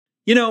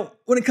You know,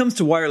 when it comes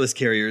to wireless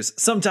carriers,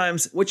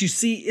 sometimes what you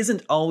see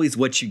isn't always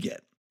what you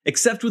get.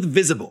 Except with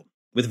Visible.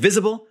 With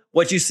Visible,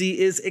 what you see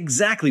is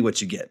exactly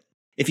what you get.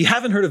 If you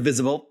haven't heard of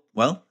Visible,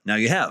 well, now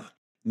you have.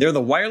 They're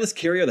the wireless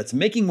carrier that's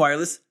making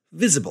wireless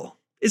visible.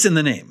 It's in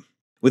the name.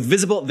 With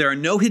Visible, there are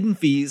no hidden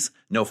fees,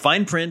 no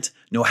fine print,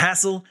 no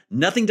hassle,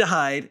 nothing to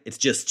hide. It's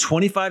just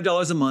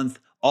 $25 a month,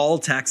 all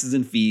taxes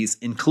and fees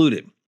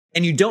included.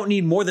 And you don't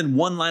need more than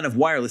one line of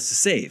wireless to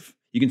save.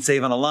 You can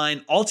save on a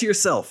line all to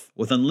yourself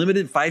with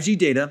unlimited 5G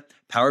data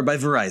powered by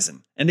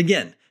Verizon. And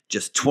again,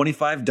 just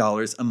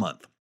 $25 a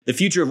month. The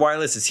future of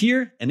wireless is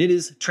here, and it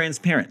is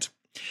transparent.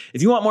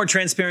 If you want more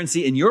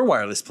transparency in your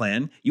wireless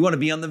plan, you want to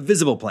be on the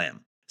Visible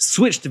plan.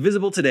 Switch to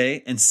Visible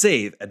today and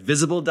save at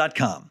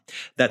Visible.com.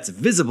 That's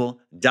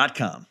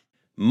Visible.com.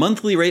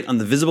 Monthly rate on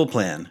the Visible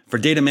plan. For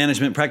data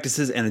management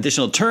practices and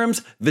additional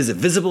terms, visit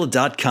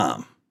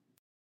Visible.com.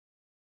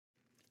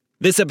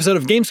 This episode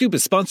of GameScoop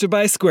is sponsored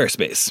by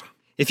Squarespace.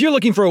 If you're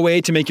looking for a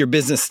way to make your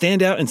business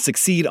stand out and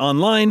succeed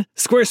online,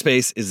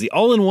 Squarespace is the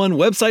all-in-one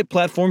website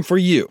platform for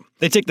you.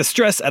 They take the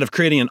stress out of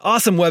creating an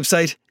awesome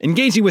website,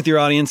 engaging with your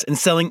audience, and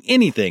selling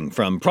anything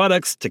from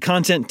products to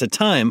content to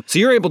time, so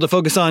you're able to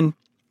focus on,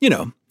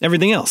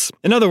 everything else.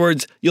 In other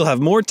words, you'll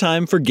have more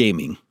time for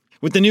gaming.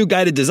 With the new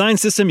guided design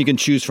system, you can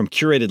choose from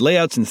curated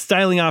layouts and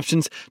styling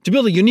options to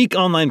build a unique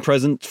online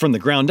presence from the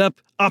ground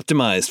up,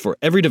 optimized for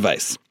every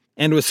device.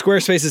 And with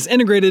Squarespace's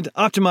integrated,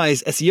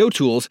 optimized SEO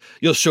tools,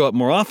 you'll show up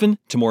more often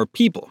to more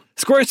people.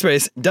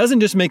 Squarespace doesn't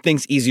just make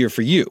things easier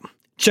for you.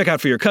 Checkout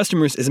for your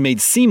customers is made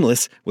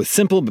seamless with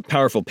simple but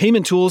powerful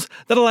payment tools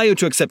that allow you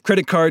to accept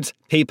credit cards,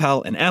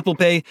 PayPal, and Apple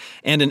Pay,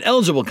 and in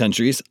eligible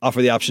countries,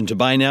 offer the option to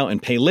buy now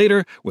and pay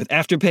later with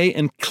Afterpay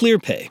and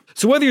ClearPay.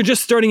 So whether you're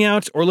just starting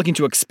out or looking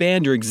to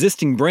expand your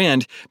existing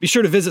brand, be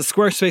sure to visit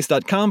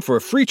squarespace.com for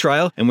a free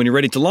trial, and when you're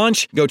ready to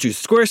launch, go to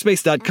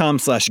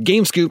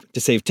squarespace.com/gamescoop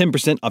to save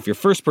 10% off your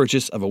first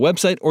purchase of a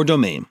website or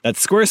domain.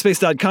 That's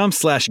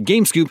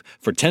squarespace.com/gamescoop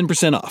for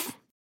 10% off.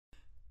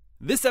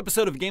 This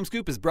episode of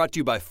GameScoop is brought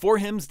to you by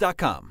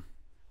forhims.com.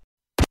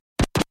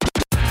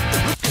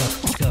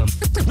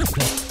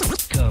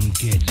 Come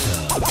get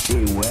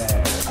some.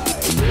 Beware,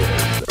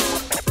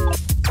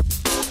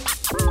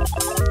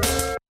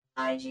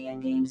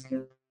 IGN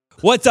GameScoop.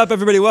 What's up,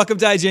 everybody? Welcome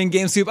to IGN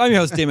GameScoop. I'm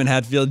your host, Damon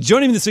Hatfield.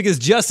 Joining me this week is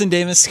Justin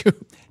Davis.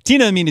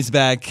 Tina Amini's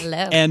back. Hello.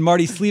 And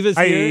Marty Sleeva's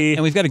here.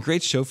 And we've got a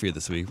great show for you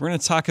this week. We're going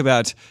to talk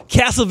about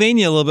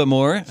Castlevania a little bit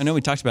more. I know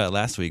we talked about it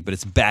last week, but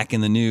it's back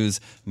in the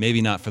news.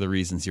 Maybe not for the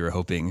reasons you were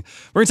hoping.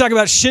 We're going to talk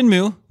about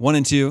Shenmue 1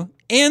 and 2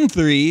 and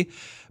 3.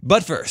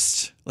 But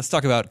first, let's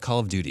talk about Call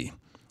of Duty,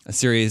 a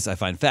series I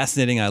find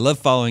fascinating. I love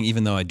following,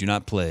 even though I do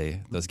not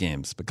play those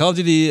games. But Call of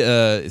Duty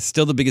is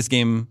still the biggest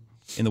game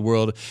in the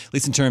world, at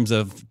least in terms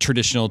of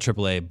traditional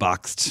AAA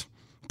boxed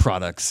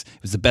products.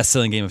 It was the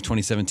best-selling game of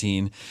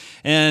 2017.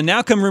 And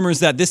now come rumors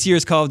that this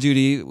year's Call of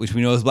Duty, which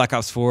we know is Black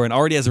Ops 4 and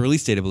already has a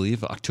release date, I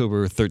believe,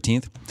 October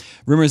 13th,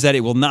 rumors that it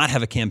will not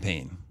have a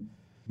campaign.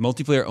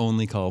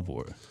 Multiplayer-only Call of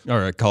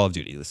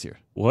Duty this year.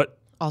 What?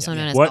 Also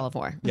known as What? Call of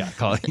War. Yeah,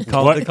 Call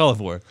of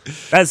War.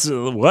 That's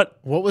what?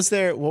 What was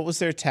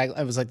their tag?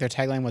 It was like their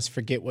tagline was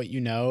 "Forget what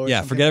you know." Or Yeah,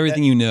 something forget like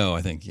everything that. you know,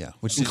 I think, yeah.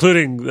 Which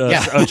Including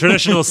a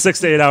traditional 6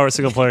 to 8 hour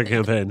single player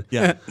campaign.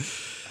 Yeah.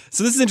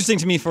 So this is interesting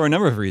to me for a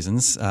number of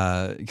reasons.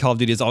 Call of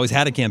Duty has always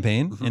had a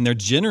campaign, and they're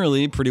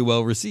generally pretty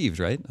well received,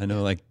 right? I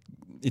know, like,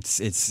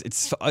 it's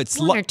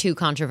One or two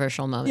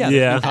controversial moments. Yeah,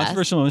 Yeah.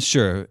 controversial moments,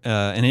 sure.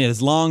 And it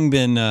has long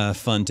been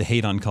fun to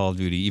hate on Call of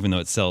Duty, even though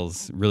it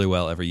sells really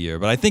well every year.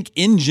 But I think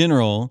in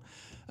general,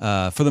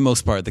 for the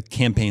most part, the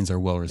campaigns are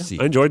well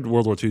received. I enjoyed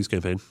World War II's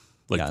campaign.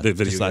 Like Yeah, the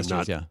video just game, last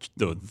not year's,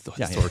 the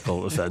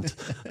historical event.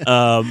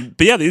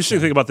 But yeah, the interesting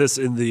thing about this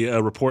in the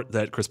report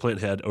that Chris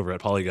Plant had over at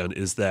Polygon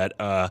is that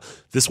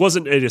this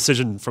wasn't a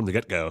decision from the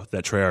get-go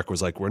that Treyarch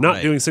was like, we're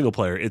not doing single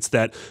player. It's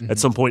that at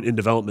some point in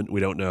development,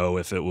 we don't know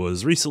if it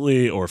was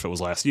recently or if it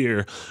was last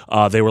year,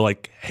 they were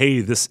like,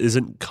 hey, this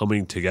isn't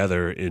coming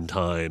together in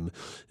time.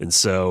 And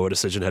so a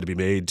decision had to be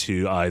made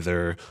to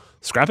either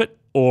scrap it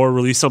or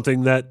release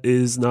something that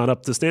is not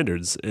up to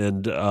standards.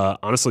 And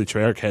honestly,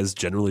 Treyarch has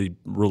generally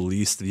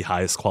released the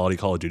highest quality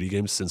Call of Duty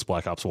games since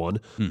Black Ops 1.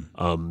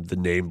 The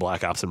name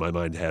Black Ops in my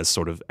mind has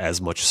sort of as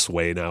much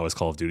sway now as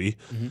Call of Duty.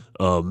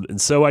 And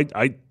so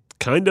I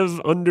kind of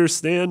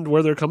understand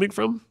where they're coming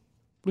from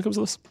when it comes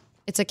to this.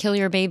 It's a kill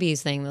your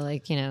babies thing,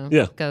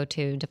 Yeah. go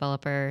to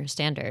developer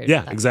standard.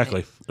 Yeah, That's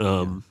exactly.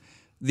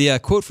 The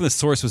quote from the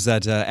source was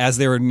that as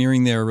they were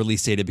nearing their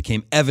release date, it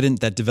became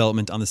evident that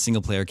development on the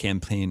single-player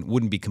campaign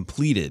wouldn't be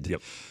completed.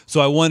 Yep. So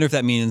I wonder if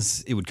that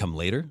means it would come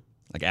later,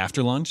 like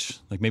after launch?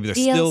 Like maybe they're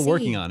still DLC.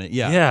 working on it.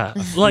 Yeah. Yeah.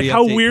 Like,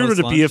 how Pre-update, weird would it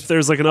be post-launch? if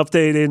there's like an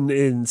update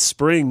in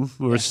spring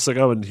where it's just like,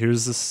 oh, and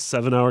here's this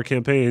 7-hour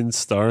campaign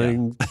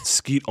starring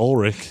Skeet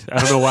Ulrich. I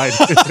don't know why.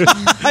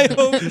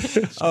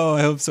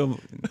 I hope so.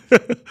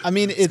 I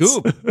mean, it's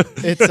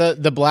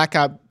the Black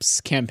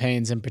Ops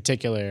campaigns in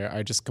particular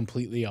are just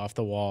completely off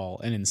the wall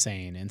and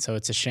insane, and so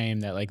it's a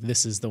shame that like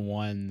this is the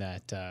one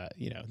that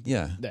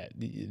Yeah.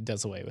 that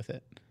does away with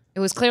it. It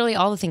was clearly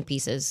all the think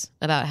pieces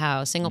about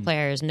how single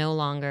player is no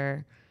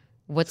longer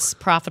what's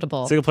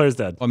profitable. Single player's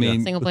dead. I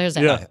mean, Single player's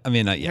dead. Yeah. I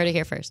mean, You heard it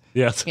here first.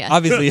 Yes. Yeah.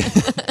 obviously,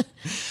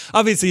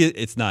 obviously,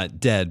 it's not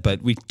dead,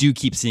 but we do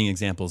keep seeing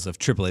examples of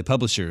AAA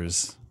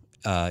publishers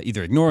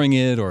either ignoring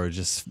it or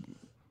just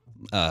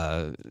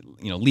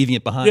leaving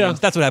it behind. Yeah.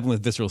 That's what happened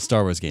with Visceral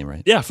Star Wars game,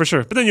 right? Yeah, for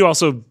sure. But then you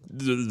also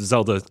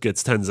Zelda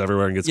gets 10s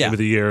everywhere and gets Yeah. Game of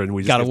the Year, and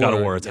we just God of got a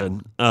War, War at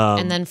 10.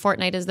 And then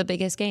Fortnite is the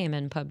biggest game,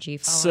 and PUBG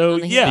following So,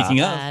 on the yeah. heels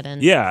Speaking of, that.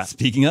 And Yeah.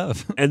 Speaking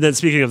of, And then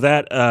speaking of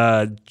that,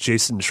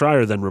 Jason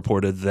Schreier then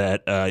reported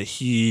that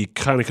he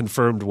kind of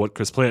confirmed what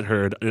Chris Plant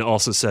heard, and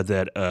also said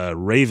that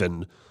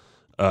Raven,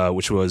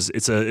 which was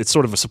it's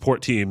sort of a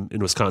support team in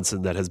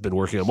Wisconsin that has been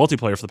working on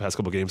multiplayer for the past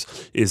couple of games,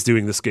 is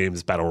doing this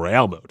game's battle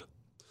royale mode.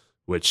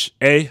 Which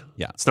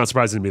it's not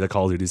surprising to me that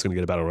Call of Duty is going to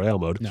get a battle royale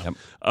mode. No.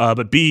 Yep.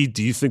 But B,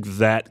 do you think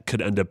that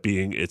could end up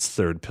being its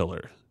third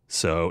pillar?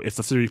 So if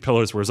the three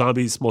pillars were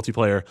zombies,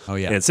 multiplayer,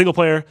 and single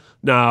player,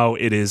 now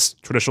it is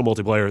traditional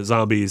multiplayer,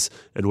 zombies,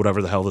 and whatever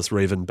the hell this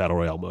Raven battle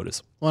royale mode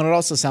is. Well, and it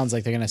also sounds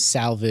like they're going to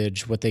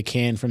salvage what they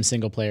can from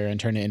single player and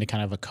turn it into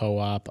kind of a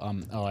co-op.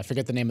 I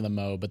forget the name of the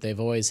mode, but they've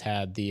always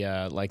had the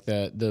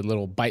the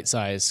little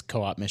bite-sized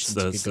co-op missions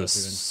you could go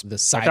through. And the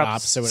side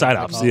ops or whatever. Side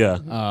ops, yeah.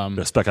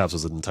 No, Spec Ops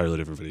was an entirely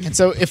different video. And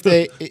so if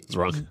they, It's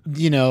wrong.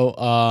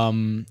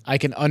 I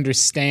can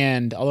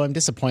understand, although I'm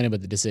disappointed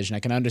with the decision, I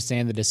can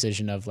understand the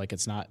decision of like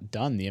it's not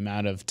done. The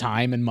amount of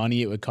time and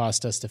money it would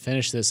cost us to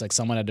finish this, like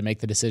someone had to make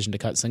the decision to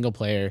cut single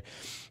player.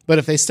 But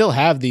if they still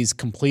have these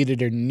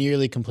completed or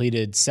nearly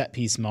completed set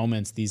piece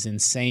moments, these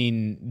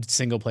insane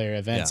single player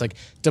events, like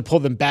to pull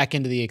them back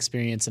into the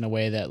experience in a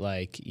way that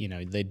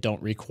they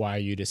don't require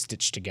you to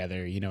stitch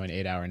together, an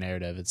 8-hour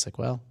narrative. It's like,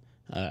 well,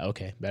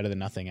 okay, better than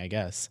nothing, I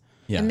guess.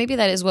 yeah. And maybe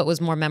that is what was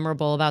more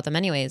memorable about them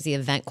anyway, is the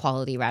event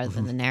quality rather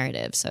than the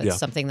narrative. So it's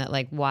something that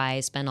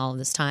why spend all of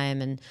this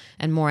time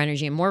and more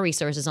energy and more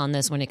resources on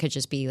this when it could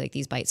just be like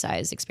these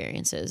bite-sized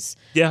experiences.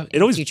 Yeah,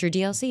 it always Future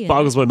DLC.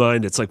 boggles my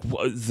mind. It's like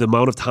the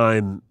amount of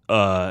time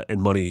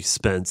and money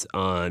spent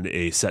on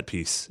a set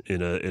piece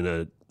in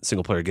a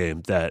single player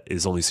game that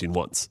is only seen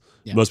once.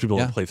 Most people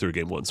don't play through a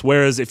game once.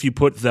 Whereas if you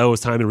put those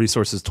time and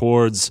resources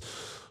towards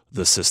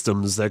the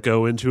systems that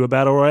go into a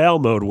battle royale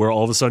mode, where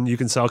all of a sudden you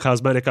can sell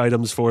cosmetic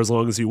items for as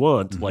long as you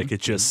want, like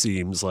it just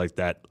seems like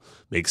that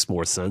makes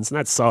more sense, and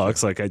that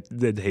sucks. Like I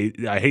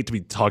hate to be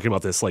talking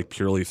about this like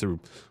purely through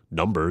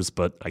numbers,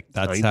 but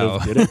That's kind how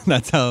of did it.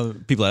 that's how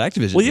people at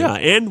Activision. Well, do yeah,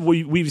 it. and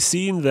we've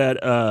seen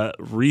that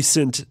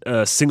recent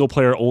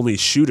single-player only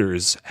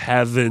shooters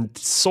haven't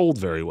sold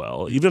very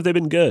well, even if they've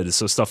been good.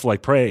 So stuff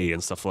like Prey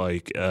and stuff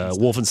like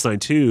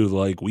Wolfenstein 2,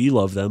 like we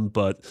love them,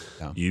 but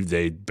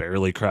they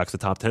barely crack the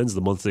top 10s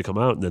the month they come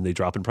out, and then they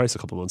drop in price a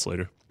couple months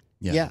later.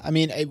 Yeah, I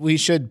mean, we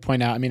should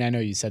point out, I mean, I know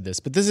you said this,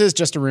 but this is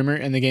just a rumor,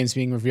 and the game's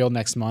being revealed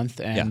next month,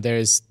 and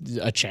there's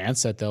a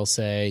chance that they'll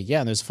say,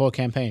 and there's a full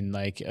campaign.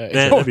 Like,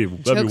 That'd be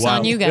Joke's wild.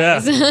 on you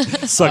guys. Yeah.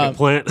 Suck it,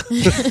 Plant.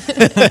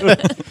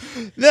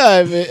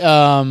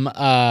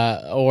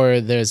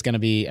 or there's going to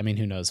be, I mean,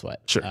 who knows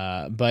what. Sure.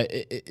 But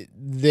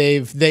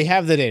they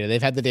have the data.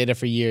 They've had the data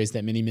for years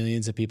that many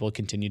millions of people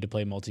continue to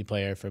play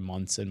multiplayer for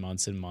months and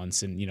months and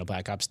months, and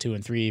Black Ops 2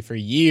 and 3 for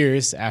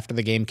years after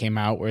the game came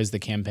out, whereas the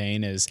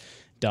campaign is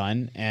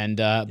done. And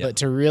but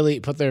to really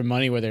put their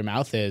money where their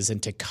mouth is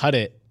and to cut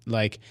it,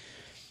 like,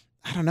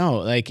 I don't know,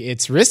 like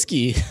it's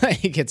risky.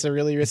 Like it's a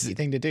really risky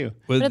thing to do.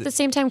 But at the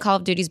same time, Call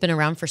of Duty's been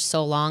around for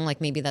so long,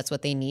 like maybe that's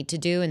what they need to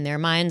do in their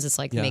minds. It's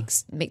like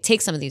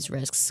take some of these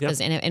risks because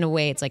in a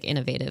way it's like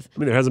innovative. I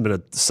mean, there hasn't been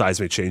a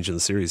seismic change in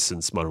the series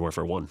since Modern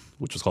Warfare 1,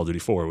 which was Call of Duty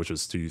 4, which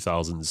was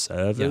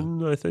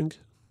 2007, I think.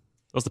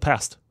 That was the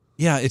past.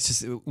 Yeah, it's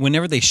just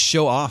whenever they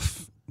show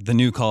off the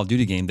new Call of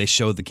Duty game, they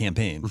show the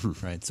campaign,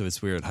 right? So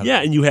it's weird.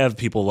 And you have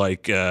people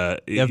like you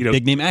have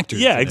big name actors.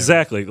 Yeah, in there.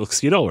 exactly. Look,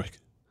 Ski Ulrich.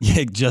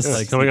 Yeah, just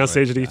like coming on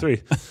Steve stage at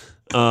Ulrich.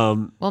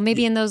 E3. Well,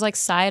 maybe in those like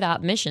side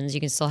op missions,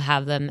 you can still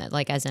have them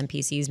like as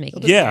NPCs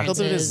making Yeah. A little bit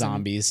of appearances and-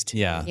 zombies too.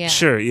 Yeah. Yeah.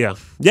 Sure, yeah.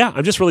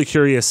 I'm just really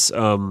curious.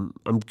 I'm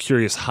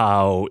curious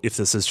how, if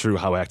this is true,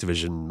 how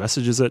Activision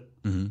messages it.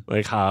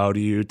 Like, how do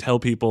you tell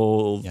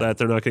people that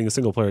they're not getting a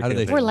single player How do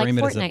they campaign? We're like frame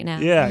it as a- Fortnite now.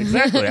 Yeah,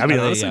 exactly. I mean, How do they,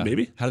 honestly,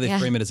 maybe. How do they Yeah.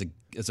 frame it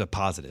as a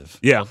positive?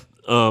 Yeah.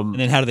 And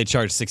then how do they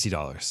charge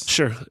 $60?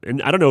 Sure.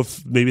 And I don't know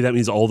if maybe that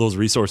means all those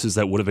resources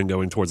that would have been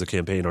going towards a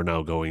campaign are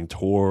now going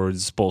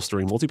towards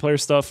bolstering multiplayer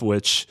stuff,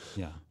 which,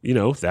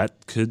 that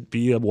could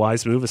be a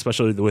wise move,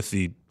 especially with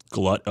the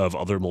glut of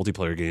other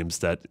multiplayer games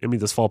that, I mean,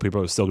 this fall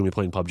people are still going to be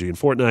playing PUBG and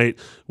Fortnite.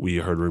 We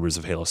heard rumors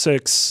of Halo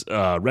 6.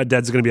 Red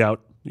Dead's going to be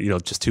out,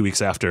 just 2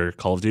 weeks after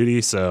Call of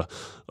Duty. So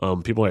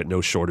people are at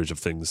no shortage of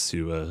things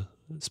to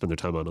spend their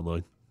time on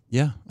online.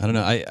 Yeah, I don't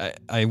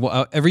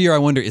know. Every year I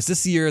wonder, is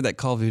this the year that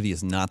Call of Duty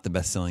is not the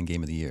best-selling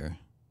game of the year?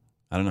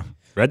 I don't know.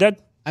 Red Dead?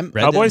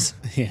 Cowboys?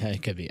 Yeah,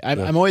 it could be.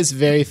 I'm always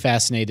very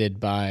fascinated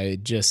by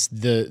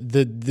just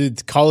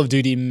the Call of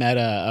Duty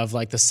meta of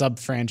like the sub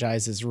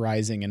franchises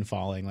rising and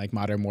falling. Like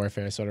Modern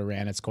Warfare sort of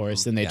ran its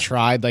course, and they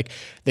tried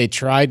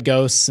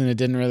Ghosts and it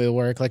didn't really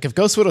work. Like if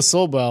Ghosts would have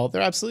sold well,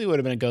 there absolutely would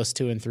have been a Ghost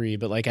 2 and 3.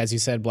 But like as you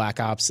said, Black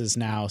Ops is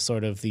now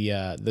sort of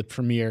the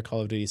premier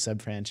Call of Duty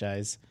sub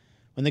franchise.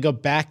 When they go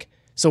back,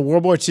 so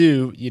World War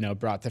II,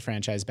 brought the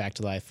franchise back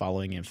to life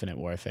following Infinite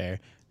Warfare.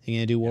 You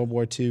gonna do World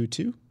War II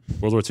too?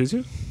 World War II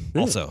too?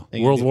 Yeah. Also,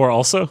 World War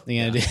also?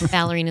 You gonna do?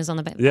 Ballerinas on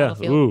the Yeah.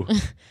 battlefield. Ooh.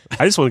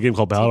 I just want a game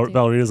called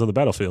Ballerinas on the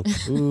Battlefield.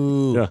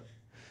 Ooh. Yeah.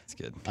 that's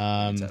good.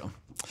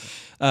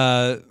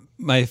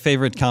 My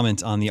favorite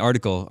comment on the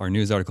article, our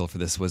news article for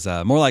this, was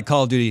more like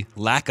Call of Duty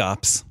Lack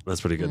Ops. That's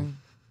pretty good.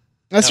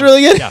 That's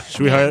really good. Yeah.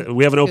 Should we hire?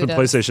 We have an open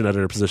Kudos. PlayStation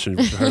editor position.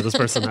 We should hire this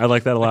person. I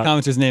like that a lot.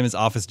 Commenter's name is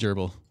Office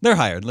Gerbil. They're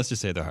hired. Let's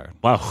just say they're hired.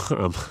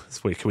 Wow.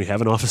 Wait, can we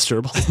have an office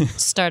gerbil?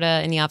 Start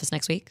in the office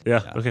next week.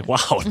 Yeah. Okay. Wow.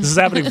 This is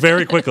happening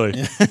very quickly.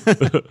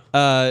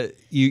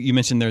 You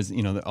mentioned there's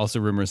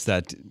also rumors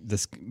that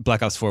this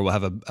Black Ops 4 will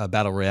have a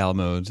battle royale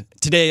mode.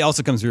 Today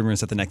also comes rumors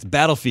that the next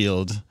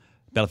Battlefield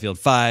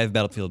 5,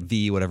 Battlefield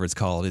V, whatever it's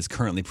called, is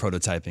currently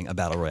prototyping a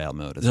battle royale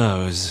mode. As well.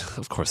 No,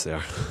 of course they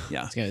are.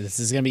 Yeah, This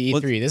is gonna be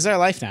E3. This is our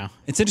life now.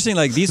 it's interesting.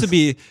 Like these would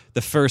be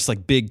the first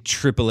like big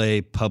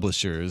AAA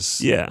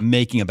publishers,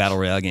 making a battle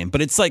royale game.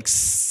 But it's like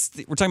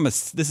we're talking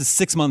about this is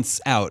 6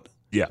 months out,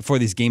 before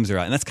these games are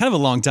out, and that's kind of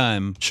a long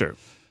time. Sure.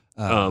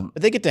 But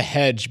they get to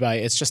hedge by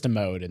it's just a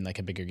mode in like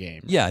a bigger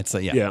game. Yeah, it's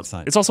like it's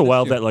not. It's also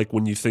wild that like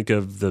when you think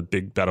of the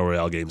big battle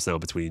royale games now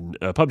between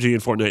PUBG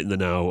and Fortnite and then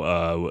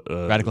now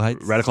Radical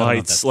Heights. Radical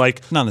Heights,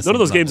 like not on the none of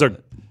those same games are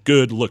level.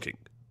 good looking.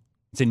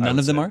 Say none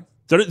of them are.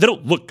 They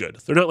don't look good.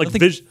 They're not like I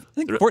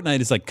think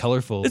Fortnite is like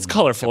colorful. It's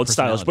colorful, it's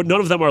stylish, but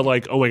none of them are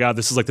like, oh my god,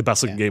 this is like the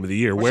best looking game of the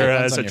year. Or sometimes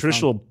Whereas on a your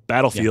traditional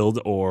Battlefield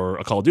or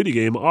a Call of Duty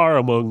game are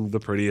among the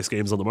prettiest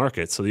games on the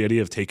market. So the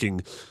idea of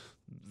taking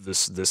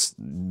this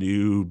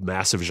new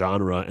massive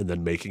genre and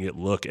then making it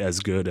look as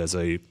good as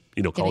a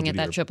Call of Giving Duty. it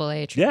that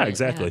AAA treatment. Yeah,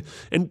 exactly.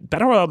 And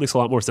Battle Royale makes a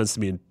lot more sense to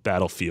me in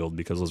Battlefield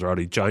because those are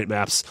already giant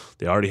maps.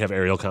 They already have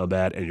aerial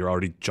combat, and you're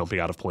already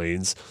jumping out of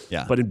planes.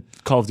 Yeah. But in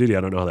Call of Duty,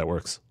 I don't know how that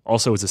works.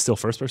 Also, is it still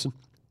first person?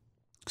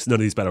 Because none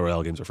of these Battle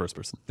Royale games are first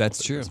person.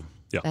 That's true.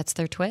 That's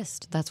their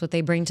twist. That's what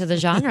they bring to the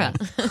genre.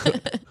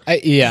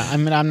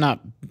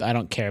 I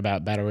don't care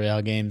about battle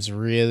royale games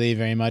really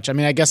very much. I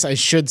mean, I guess I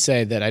should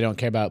say that I don't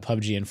care about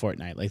PUBG and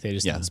Fortnite. Like they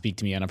just don't speak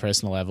to me on a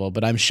personal level.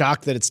 But I'm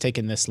shocked that it's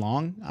taken this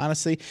long.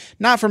 Honestly,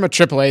 not from a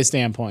AAA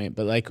standpoint,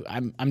 but like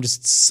I'm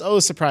just so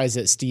surprised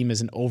that Steam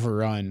isn't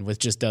overrun with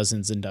just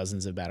dozens and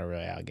dozens of battle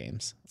royale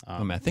games.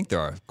 I think there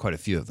are quite a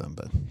few of them,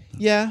 but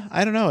Yeah,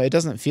 I don't know. It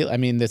doesn't feel. I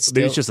mean, that's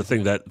Maybe it's just a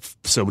thing that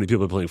so many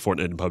people are playing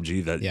Fortnite and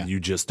PUBG that you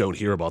just don't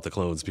hear about the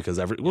clones because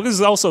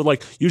it's also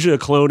like usually a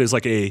clone is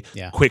like a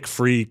quick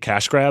free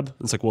cash grab.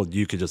 It's like, well,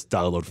 you could just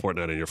download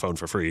Fortnite on your phone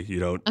for free. You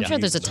don't. I'm sure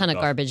there's a ton of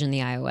garbage in the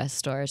iOS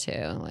store too.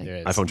 Like There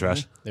is. iPhone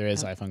trash. There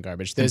is iPhone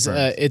garbage. There's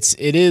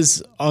it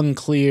is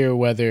unclear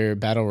whether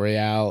Battle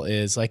Royale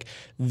is like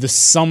the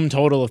sum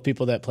total of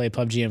people that play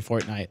PUBG and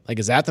Fortnite. Like,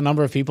 is that the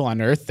number of people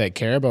on Earth that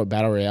care about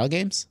Battle Royale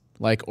games?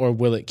 Like, or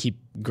will it keep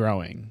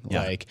growing?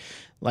 Yeah.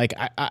 Like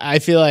I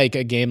feel like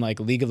a game like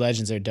League of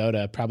Legends or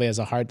Dota probably has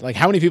a hard. Like,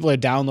 how many people are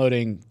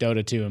downloading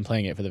Dota 2 and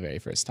playing it for the very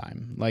first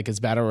time? Like, is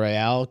Battle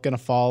Royale gonna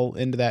fall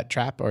into that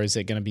trap, or is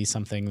it gonna be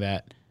something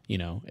that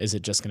is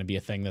it just gonna be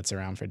a thing that's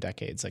around for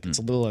decades? Like, it's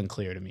a little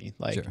unclear to me.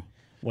 Like. Sure.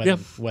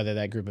 Whether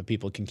that group of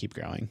people can keep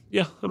growing.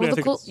 Yeah, I mean, I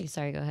think.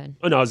 Sorry, go ahead.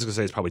 Oh no, I was just gonna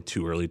say it's probably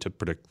too early to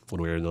predict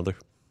one way or another.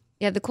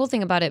 Yeah, the cool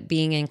thing about it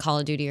being in Call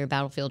of Duty or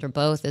Battlefield or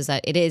both is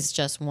that it is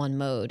just one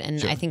mode.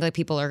 And I think like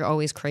people are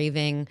always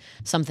craving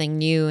something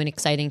new and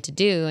exciting to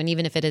do. And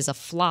even if it is a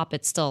flop,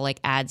 it still like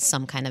adds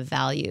some kind of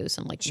value,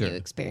 some like new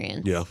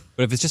experience. Yeah,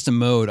 but if it's just a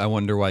mode, I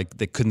wonder why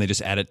couldn't they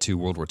just add it to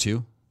World War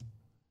II?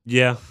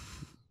 Yeah,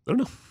 I don't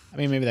know. I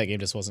mean, maybe that game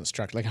just wasn't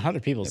structured. Like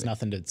 100 people is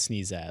nothing to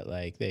sneeze at.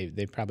 Like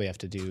they probably have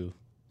to do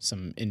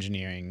some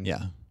engineering.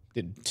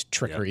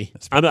 Trickery.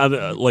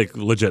 I'm like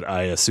legit.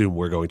 I assume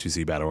we're going to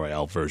see battle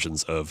royale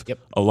versions of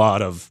a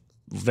lot of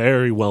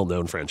very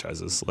well-known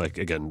franchises. Like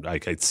again, I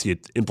could see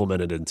it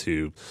implemented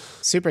into.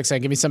 Super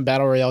excited! Give me some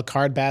battle royale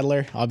card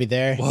battler. I'll be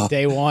there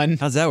day one.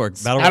 How's that work?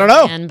 I don't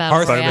know. And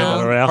Battle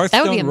Royale.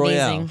 That would be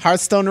amazing.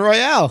 Hearthstone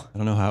Royale. I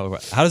don't know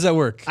how does that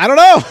work? I don't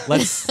know.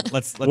 Let's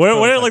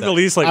We're like the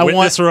least like I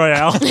Witness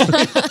Royale.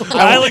 The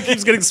island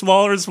keeps getting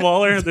smaller and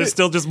smaller. There's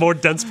still just more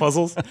dense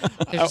puzzles.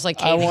 They're just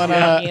like I want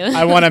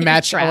to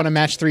match. I want to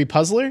match 3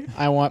 puzzler.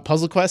 I want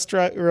Puzzle Quest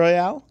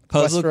Royale.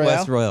 Puzzle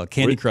Quest Royale,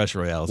 Candy Crush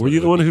Royale. Were you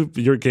the one who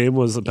your game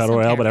was a battle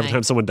royale, but every terrifying.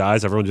 time someone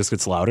dies, everyone just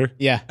gets louder?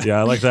 Yeah. Yeah,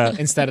 I like that.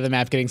 Instead of the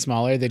map getting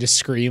smaller, they just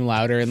scream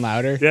louder and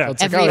louder. Yeah. So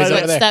it's like, Every he's over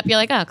there. footstep, you're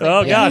like, Oh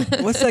clearly.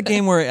 god. What's that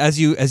game where as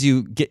you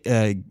kill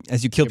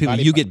people,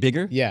 body you part. get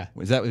bigger? Yeah.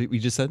 Is that what you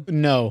just said?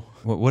 No.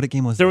 What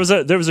game was There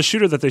that? was a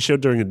shooter that they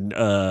showed during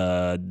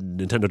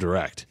Nintendo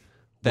Direct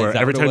where Is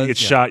that every what it time you was?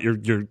 get Yeah. shot,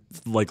 your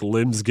like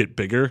limbs get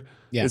bigger.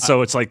 Yeah. And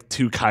so it's like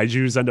two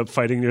kaijus end up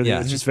fighting near the Yeah.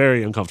 end. It's just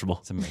very uncomfortable.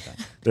 Something like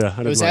that. Yeah,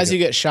 I It was didn't like as you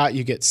get shot,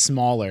 you get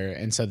smaller,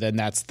 and so then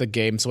that's the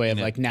game's way of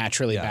like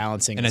naturally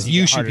balancing. And as you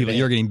you get shoot harder people, to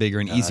you're hit. getting bigger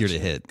and easier to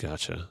hit.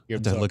 Gotcha. You're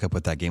To look up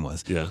what that game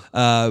was. Yeah.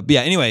 But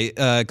yeah, anyway,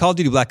 Call of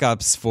Duty Black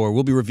Ops 4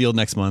 will be revealed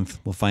next month.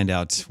 We'll find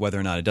out whether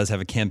or not it does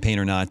have a campaign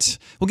or not.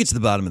 We'll get to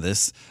the bottom of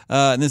this.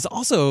 And there's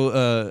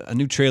also a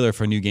new trailer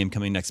for a new game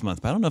coming next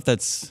month, but I don't know if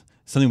that's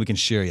something we can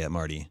share yet,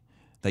 Marty,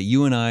 that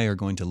you and I are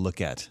going to look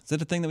at. Is that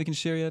a thing that we can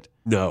share yet?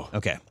 No.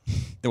 Okay.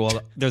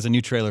 Well, there's a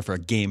new trailer for a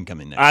game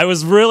coming next.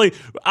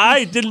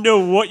 I didn't know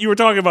what you were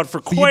talking about for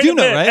quite do a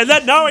know, bit. right? And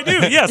then now I do.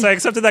 Yes, I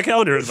accepted that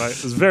calendar invite.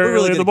 It was very We're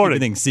really early in the gonna keep morning.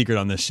 everything secret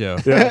on this show.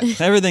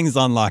 Everything's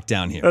on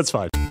lockdown here. That's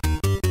fine.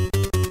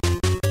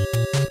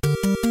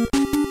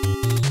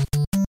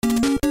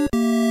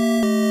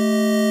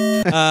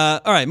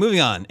 All right, moving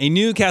on. A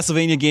new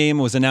Castlevania game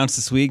was announced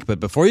this week, but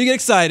before you get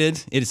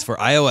excited, it is for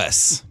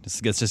iOS.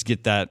 Let's just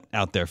get that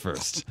out there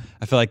first.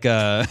 I feel like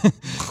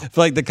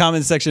the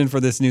comment section for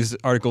this news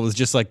article was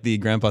just like the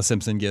Grandpa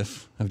Simpson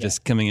gif of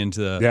just coming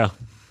into the Yeah.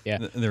 Yeah,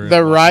 room,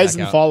 the rise back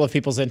and out. fall of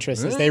people's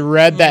interests as they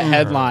read that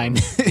headline.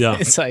 Yeah.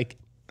 It's like,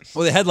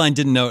 Well, the headline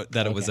didn't note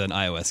that it was an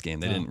iOS game.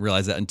 They didn't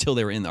realize that until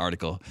they were in the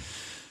article.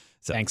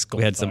 So Thanks,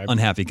 we had some Goldfarb.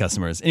 unhappy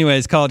customers. Anyway,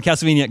 it's called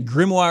Castlevania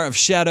Grimoire of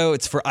Shadow.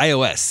 It's for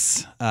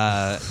iOS.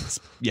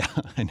 Yeah,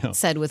 I know.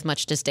 Said with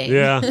much disdain.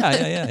 Yeah.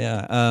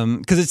 Yeah.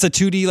 Because it's a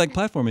 2D like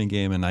platforming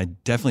game, and I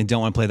definitely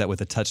don't want to play that with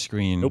a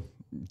touchscreen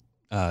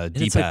D-pad.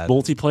 It's like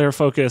multiplayer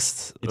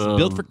focused. It's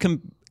built for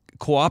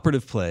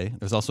cooperative play.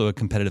 There's also a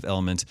competitive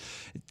element.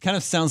 It kind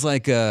of sounds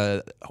like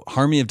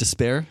Harmony of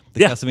Despair,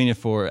 the Yeah. Castlevania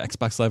for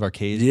Xbox Live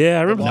Arcade. Yeah,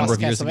 I remember number lost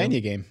of years ago.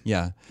 Castlevania game.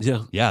 Yeah.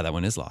 Yeah. That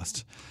one is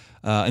lost.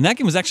 And that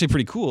game was actually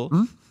pretty cool.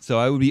 So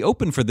I would be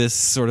open for this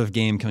sort of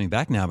game coming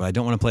back now, but I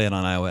don't want to play it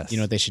on iOS. You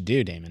know what they should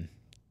do, Damon?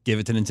 Give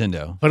it to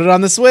Nintendo. Put it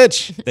on the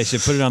Switch. They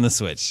should put it on the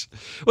Switch.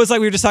 Well, it's like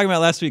we were just talking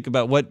about last week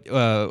about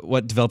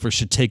what developers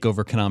should take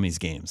over Konami's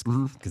games,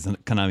 because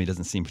Konami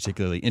doesn't seem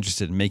particularly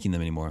interested in making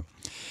them anymore.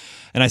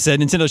 And I said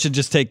Nintendo should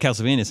just take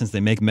Castlevania since they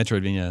make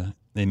Metroidvania.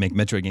 They make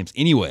Metroid games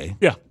anyway.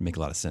 Yeah. It'd make a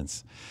lot of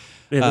sense.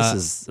 Man, this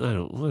is, I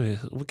don't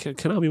what,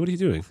 Konami, what are you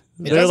doing?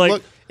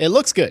 It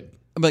looks good.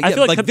 But I yeah,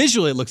 feel like like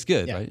visually, it looks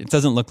good, Yeah. right? It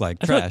doesn't look like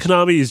I feel trash. like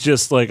Konami is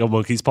just like a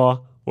monkey's paw,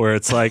 where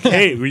it's like,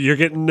 hey, you're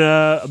getting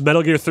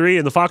Metal Gear 3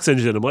 and the Fox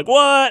engine. I'm like,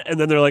 what? And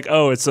then they're like,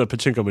 oh, it's a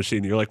pachinko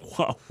machine. You're like,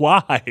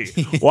 why?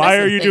 Why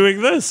are you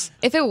doing this?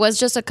 If it was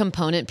just a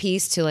component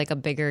piece to like a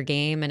bigger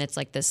game and it's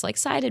like this like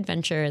side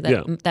adventure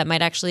that that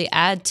might actually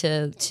add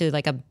to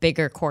like a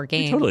bigger core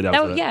game. totally down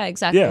for that. Yeah,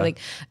 exactly. Yeah. Like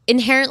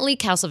inherently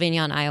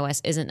Castlevania on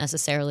iOS isn't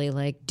necessarily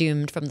like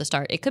doomed from the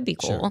start. It could be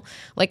cool.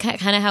 Like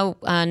kind of how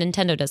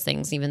Nintendo does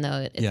things, even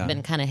though it's Yeah.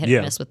 been kind of hit Yeah.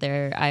 or miss with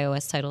their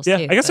iOS titles Yeah,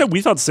 too. I guess but-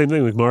 we thought the same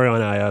thing. Like Mario on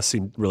iOS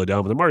seemed really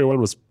dumb, but the Mario one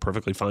was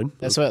perfectly fine.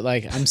 That's what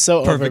like I'm so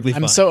over. Perfectly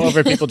I'm fine. so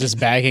over people just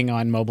bagging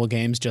on mobile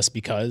games just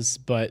because.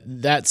 But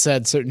that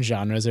said, certain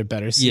genres are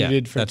better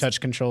suited for that's-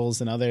 touch controls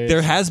than others.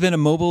 There has been a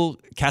mobile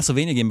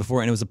Castlevania game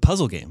before, and it was a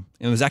puzzle game.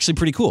 It was actually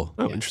pretty cool.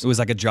 Oh, It interesting. was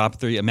like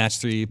a match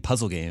 3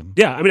 puzzle game.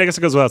 Yeah, I mean, I guess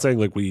it goes without saying.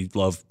 Like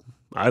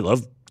I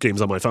love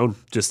games on my phone.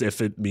 Just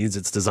if it means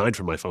it's designed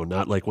for my phone,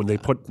 not like when they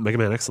put Mega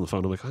Man X on the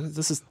phone. I'm like, oh,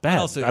 this is bad.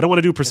 Also- I don't want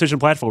to do precision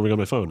platforming on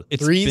my phone.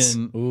 It's Threes.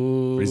 been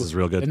Ooh. Threes is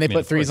real good. And they I mean,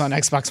 put of threes course. on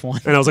Xbox One.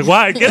 And I was like,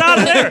 why? Get out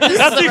of there.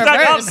 That's the the exact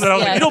reverse. opposite. I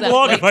was like, Yeah, you don't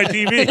belong in my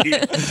exactly.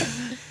 TV.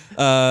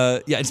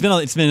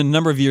 it's been a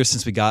number of years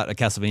since we got a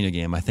Castlevania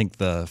game. I think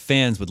the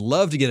fans would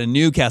love to get a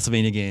new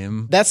Castlevania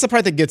game. That's the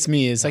part that gets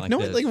me. Is like, like no,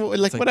 this. like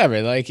It's like-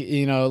 whatever. Like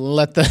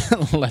let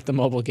the let the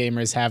mobile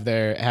gamers have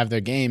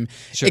their game.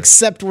 Sure.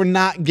 Except we're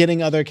not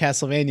getting other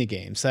Castlevania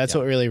games. So that's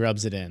what really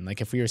rubs it in.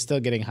 Like if we were still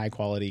getting high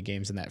quality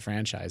games in that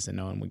franchise, then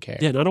no one would care.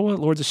 Yeah, and I don't want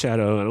Lords of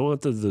Shadow. I don't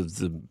want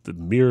the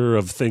mirror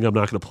of thing I'm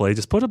not going to play.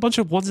 Just put a bunch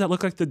of ones that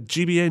look like the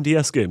GBA and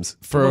DS games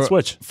on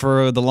Switch.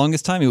 For the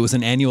longest time, it was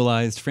an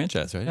annualized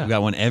franchise, right? We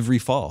got one every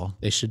fall.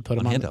 They should put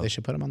them On on. handheld. They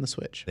should put them on the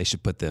Switch. They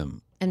should put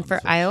them. And for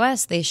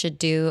iOS, they should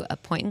do a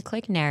point and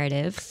click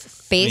narrative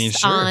based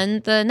sure. on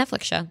the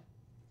Netflix show.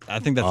 I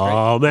think that's great.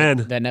 Oh man,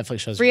 That Netflix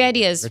show's Free really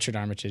ideas. good. Richard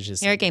Armitage is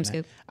Here at saying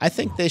GameScoop. that. I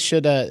think they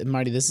should.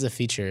 Marty, this is a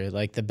feature.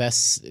 Like the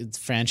best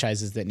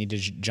franchises that need to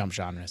jump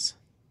genres.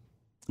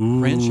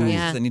 Franchises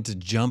Yeah. that need to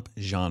jump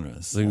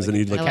genres. things that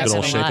need like I a like good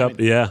old that a shake lot. up.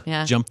 Yeah,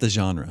 Yeah, Jump the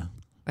genre.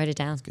 write it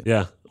down.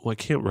 yeah. Well, I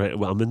can't write.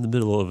 Well, I'm in the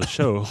middle of a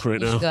show right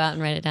You now. should go out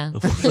and write it down.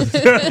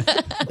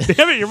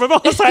 Damn it, you're my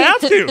boss. I have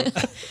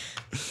to.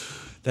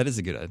 That is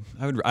a good idea.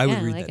 I would I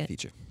read like that it.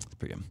 feature. It's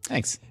pretty good.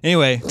 Thanks.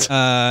 Anyway,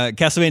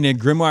 Castlevania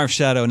Grimoire of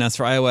Shadow announced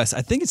for iOS.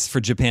 I think it's for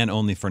Japan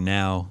only for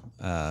now,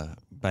 but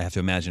I have to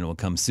imagine it will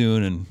come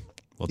soon. And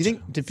we'll Do you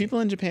think? Do people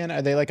in Japan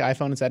are they like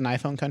iPhone? Is that an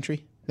iPhone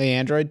country? They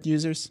Android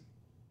users?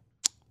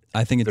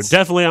 I think They're it's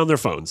definitely on their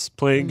phones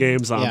playing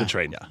games on Yeah. the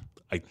train. Yeah,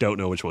 I don't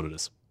know which one it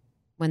is.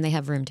 When they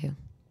have room to.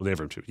 Well, they have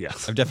room to. Yeah.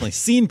 I've definitely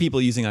seen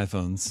people using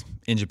iPhones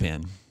in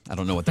Japan. I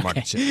don't know what the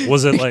market share.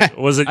 Was it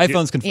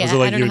iPhone's confused. Yeah, Was it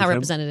like I don't you know how and Tim?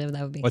 representative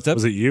that would be. What's up?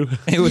 Was it you?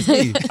 It was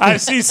me. I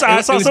saw It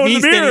was someone me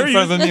in the standing mirror. in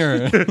front of a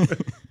mirror.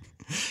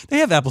 They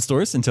have Apple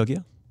stores in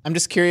Tokyo. I'm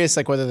just curious,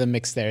 like whether the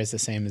mix there is the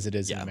same as it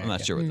is in Yeah, America. I'm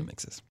not sure what the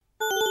mix is.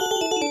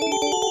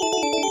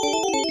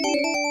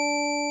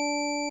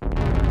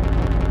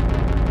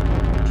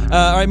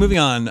 All right, moving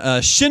on.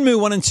 Shenmue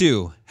 1 and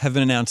 2 have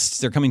been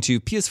announced. They're coming to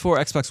PS4,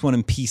 Xbox One,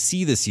 and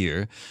PC this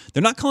year.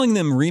 They're not calling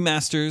them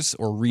remasters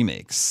or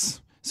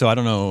remakes. So I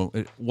don't know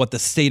what the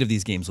state of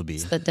these games will be.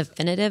 The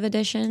definitive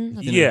edition.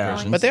 That's what Yeah. they're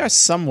calling But it. they are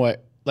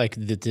somewhat like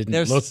that didn't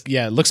There's- look.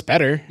 Yeah, it looks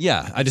better.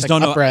 Yeah, I just like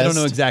don't know. I don't up-res.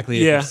 know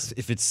exactly Yeah.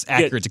 if it's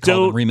accurate to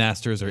call them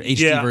remasters or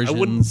HD I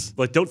versions.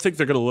 wouldn't don't think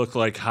they're going to look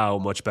like how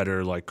much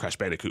better like Crash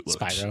Bandicoot looks,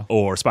 Spyro.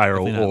 or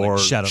Spyro, Definitely not or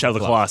like Shadow Shadow of of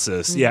the the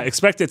Colossus. Yeah,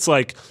 expect it's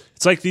like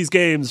these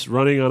games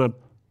running on a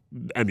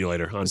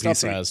emulator on It's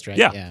PC. up-resed, right?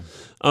 Yeah, Yeah.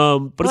 but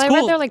Well, it's I cool.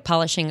 read they're like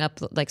polishing up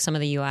like some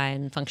of the UI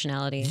and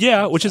functionality.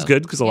 Yeah, which is So,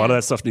 good because a lot of yeah.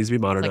 that stuff needs to be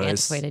modernized.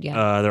 antiquated,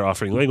 yeah. They're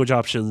offering language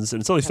options, and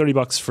it's only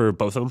 $30 for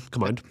both of them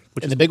combined.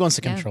 Which And is the big one's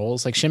the Yeah.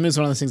 controls. Like Shenmue is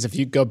one of those things. If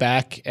you go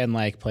back and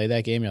like play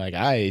that game, you're like,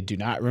 I do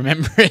not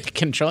remember it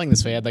controlling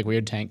this way. It had like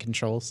weird tank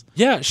controls.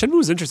 yeah, Shenmue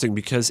was interesting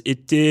because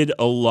it did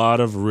a lot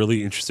of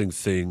really interesting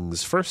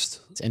things. First,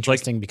 It's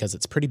interesting because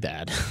it's pretty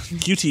bad.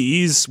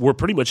 QTEs were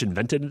pretty much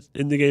invented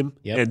in the game,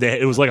 Yep. and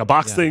it was like a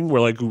box thing where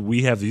like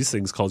we have these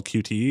things called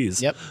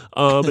QTEs. Yep.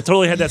 It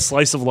totally had that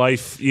slice of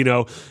life,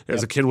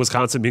 as a kid in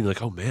Wisconsin, being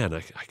like, oh man,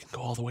 I can go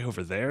all the way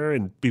over there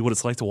and be what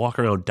it's like to walk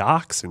around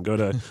docks and go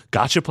to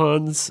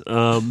gachapons.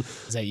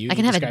 Is that you? I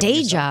can have a describing day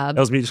yourself? job.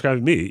 That was me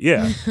describing me,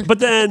 yeah. But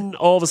then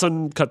all of a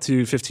sudden, cut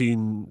to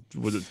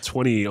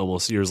 20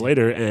 almost years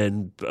later,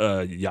 and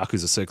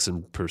Yakuza 6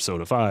 and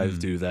Persona 5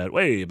 do that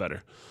way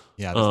better.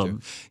 Yeah, that's true.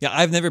 Yeah,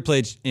 I've never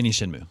played any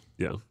Shenmue.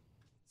 Yeah,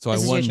 So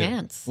This I is your wonder.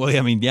 chance. Well,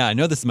 I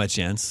know this is my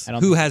chance. I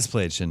don't Who think- has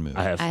played Shenmue?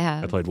 I have. I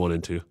have. I played 1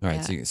 and 2. All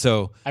right, Yeah.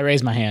 so I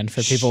raise my hand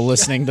for people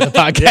listening to the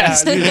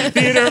podcast.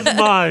 Theater of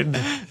mind.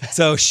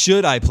 so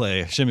should I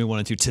play Shenmue 1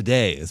 and 2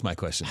 today? Is my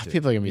question. Too.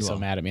 People are gonna be so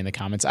mad at me in the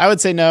comments. I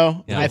would say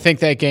no. Yeah. I think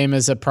that game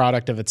is a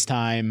product of its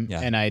time,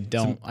 Yeah. and I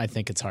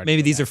think it's hard.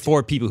 Maybe to go these are back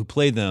for people who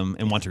played them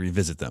and want to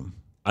revisit them.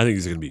 I think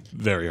these are going to be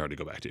very hard to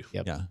go back to.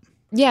 Yep. Yeah.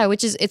 Yeah,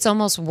 which is it's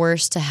almost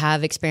worse to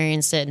have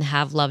experienced it and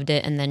have loved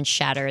it and then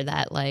shatter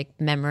that like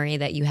memory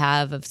that you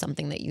have of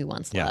something that you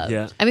once Yeah. loved.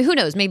 Yeah. I mean, who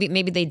knows? Maybe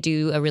they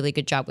do a really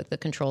good job with the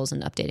controls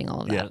and updating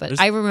all of that. Yeah, But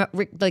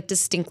there's- I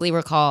distinctly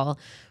recall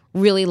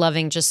really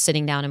loving just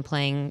sitting down and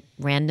playing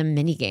random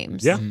mini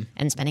games. Yeah.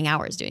 And spending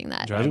hours doing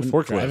that. Driving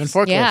forklifts. Driving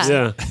forklifts.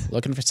 Yeah. Yeah.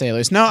 Looking for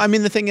sailors. No, I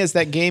mean the thing is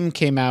that game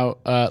came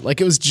out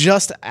like it was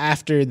just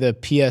after the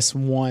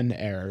PS1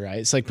 era, right?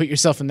 It's like put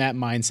yourself in that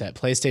mindset.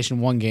 PlayStation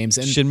 1 games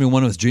and Shenmue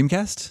 1 was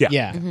Dreamcast? Yeah.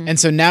 yeah. And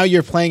so now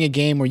you're playing a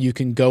game where you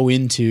can go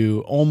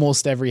into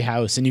almost every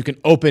house and you can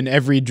open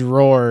every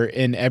drawer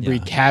in every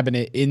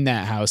cabinet in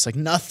that house. Like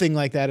nothing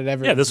like that had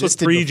ever Yeah, this was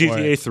existed pre before.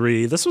 GTA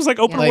 3. This was like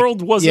open Like,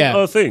 world wasn't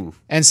yeah. a thing.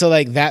 And so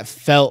like that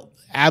felt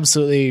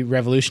absolutely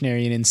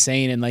revolutionary and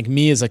insane. And like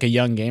me as like a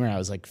young gamer, I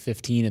was like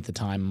 15 at the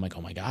time. I'm like,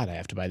 oh my God, I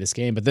have to buy this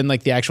game. But then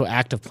like the actual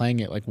act of playing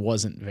it like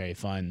wasn't very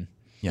fun.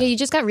 Yeah, you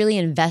just got really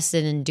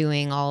invested in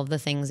doing all of the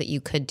things that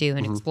you could do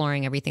and Mm-hmm.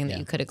 exploring everything that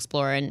you could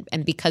explore. And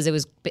because it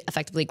was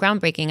effectively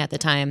groundbreaking at the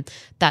time,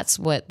 that's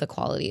what the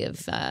quality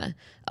of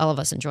all of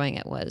us enjoying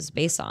it was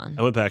based on.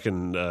 I went back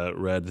and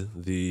read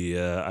the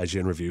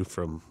IGN review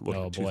from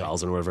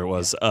 2000 or whatever it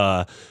was,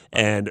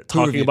 and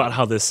talking reviewed about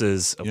how this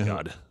is. Oh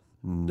God,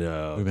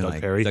 no, been Doug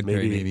like, Perry, Doug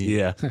Perry, maybe.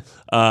 Yeah,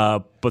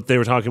 but they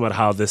were talking about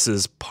how this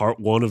is part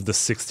 1 of the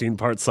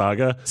 16-part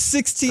saga.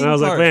 16 And I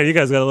was like, parts. man, you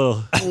guys got a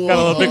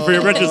little big for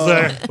your britches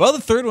there. Well, the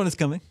third one is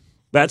coming.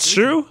 That's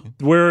true.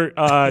 We're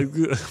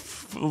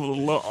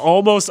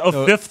almost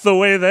a fifth the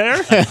way there.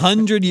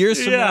 100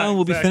 years from Yeah, now,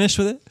 we'll be exactly. finished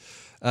with it.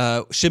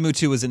 Shenmue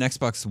 2 was an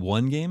Xbox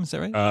One game, is that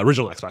right?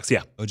 Original Xbox,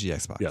 yeah. OG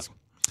Xbox. Yeah.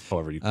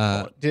 However you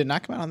call it. Did it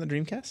not come out on the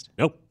Dreamcast?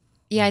 Nope.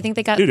 Yeah, I think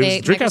they got Dude,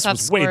 it was- Dreamcast Microsoft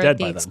was way scored dead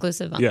the by then.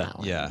 exclusive on Yeah. that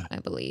one, Yeah. I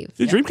believe.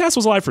 The Dreamcast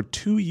was alive for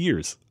 2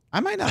 years. I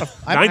might not have.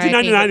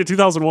 1999 to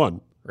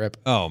 2001. Rip.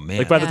 Oh, man.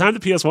 Like by the Yeah. time the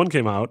PS1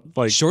 came out,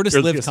 like Shortest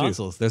or the lived PS2.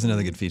 consoles. There's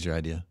another good feature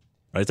idea.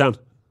 Write it down.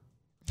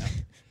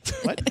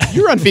 What?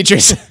 You run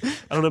features.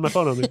 I don't have my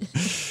phone on me.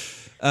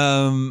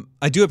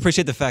 I do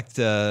appreciate the fact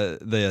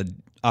the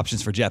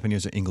options for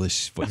Japanese or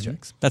English voice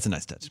tracks. That's a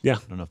nice touch. Yeah. I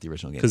don't know if the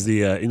original game. Because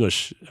the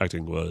English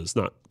acting was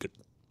not good.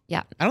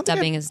 Yeah, I don't think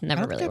dubbing I- has I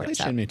never don't really think I worked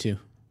played out. Shenmue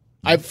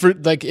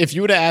 2. If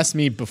you would have asked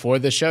me before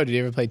the show, did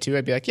you ever play 2?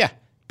 I'd be like, yeah.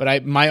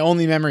 But my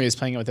only memory is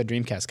playing it with a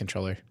Dreamcast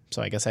controller.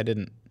 So I guess I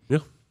didn't. Yeah.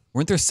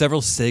 Weren't there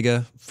several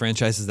Sega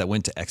franchises that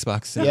went to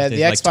Xbox? Yeah,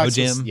 the like Xbox Toe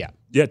Jam? was, yeah.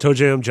 Yeah, Toe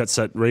Jam, Jet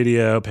Set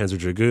Radio, Panzer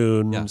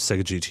Dragoon, Yeah.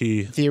 Sega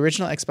GT. The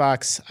original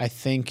Xbox, I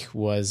think,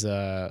 was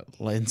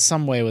in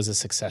some way was a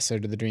successor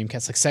to the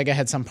Dreamcast. Like Sega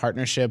had some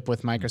partnership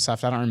with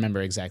Microsoft. I don't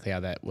remember exactly how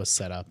that was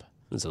set up.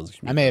 That sounds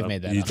like you I may have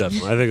made that You up.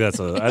 definitely. I think that's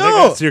I think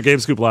No. that's your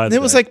GameScoop line. It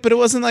was like, but it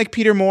wasn't like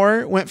Peter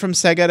Moore went from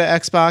Sega to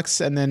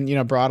Xbox and then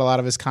brought a lot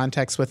of his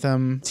contacts with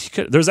him.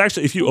 There's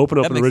actually, if you open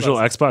up That an makes original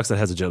a lot Xbox that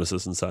has a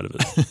Genesis inside of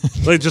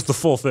it, like just the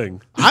full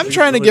thing. I'm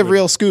trying to give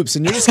real scoops,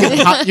 and you're just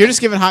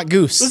giving hot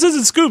goose. This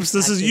isn't scoops.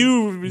 This is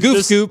you.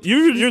 Goof scoop.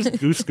 You're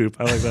Goof scoop.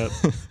 I like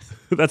that.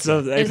 That's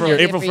April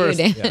Good for you, 1st.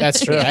 Dan.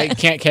 That's true. I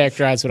can't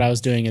characterize what I was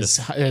doing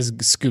as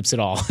scoops at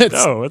all. It's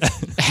No,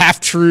 it's half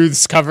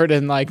truths covered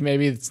in like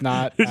maybe it's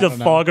not I the don't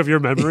know. fog of your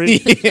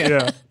memory.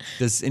 Yeah.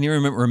 Does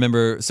anyone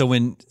remember? So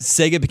when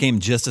Sega became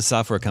just a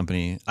software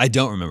company, I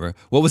don't remember.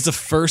 What was the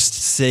first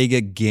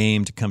Sega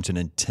game to come to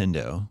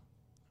Nintendo?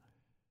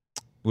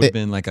 Would have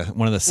been like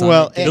one of the Sonic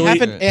Well,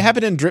 games. it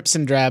happened in drips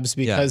and drabs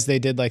because they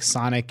did like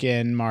Sonic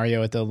and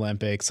Mario at the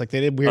Olympics. Like they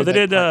did weird they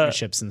did,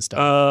 partnerships and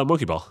stuff.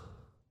 Monkey Ball.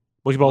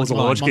 Monkey Ball was a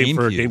launch game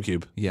for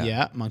GameCube.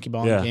 Yeah, Monkey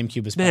Ball Yeah. and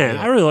GameCube is Man,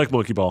 I really like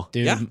Monkey Ball.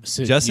 dude. Yeah.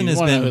 So Justin you has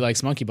wanna know been- who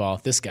likes Monkey Ball.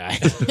 This guy.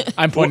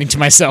 I'm pointing to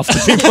myself. To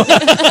people.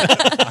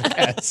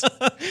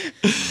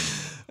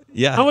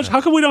 Yeah,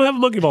 How come we don't have a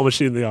Monkey Ball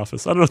machine in the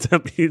office? I don't know what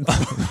that means.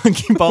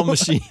 Monkey Ball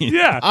Machine.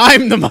 Yeah.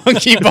 I'm the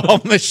Monkey Ball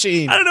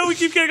machine. I don't know. We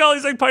keep getting all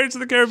these like Pirates of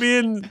the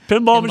Caribbean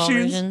pinball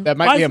machines. version. That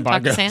might Why- be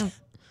Talk to embargo. Sam.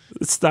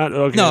 It's not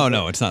okay.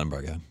 No, it's not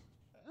embargo.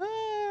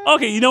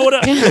 Okay, you know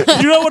what?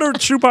 You know what a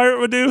true pirate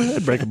would do?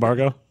 They'd break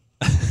embargo.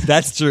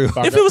 That's true.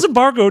 If it was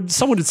embargoed,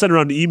 someone would send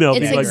around an email.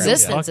 Its being like,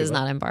 existence "What is are you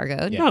not embargoed.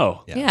 talking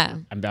about?" No. Yeah.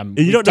 And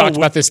You you don't know talked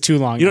what- about this too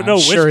long. You don't know I'm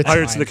which sure it's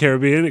Pirates of fine. the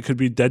Caribbean. It could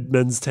be Dead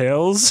Men's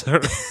Tales. or-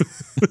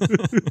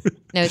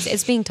 No,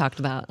 it's being talked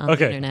about on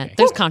Okay. the internet.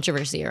 There's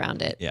controversy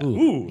around it. Yeah.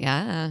 Ooh.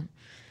 Yeah.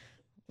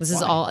 This is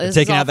all. This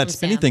Taking is all out that from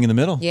spinny Sam. thing in the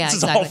middle. Yeah, This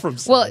is exactly. all from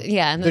Sam. Well,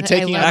 yeah, and They're then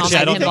taking- I learned Actually, I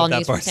all don't my pinball think that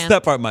news from part. Sam.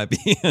 That part might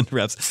be in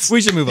reps.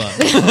 We should move on.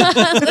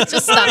 Let's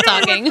just stop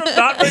talking.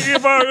 Not breaking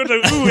embargo.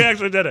 To, ooh, we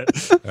actually did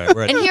it. All right,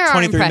 we're at And here are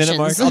 23-minute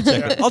mark.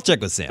 impressions. I'll check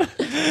with Sam.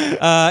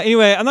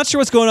 Anyway, I'm not sure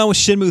what's going on with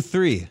Shenmue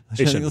 3. I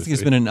don't Shenmue think there's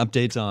 3. been an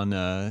update on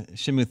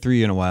Shenmue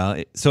 3 in a while.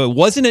 So it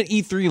wasn't at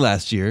E3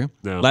 last year.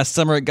 No. Last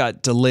summer it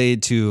got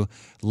delayed to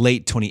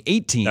late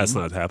 2018. That's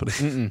not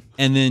happening.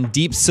 And then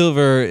Deep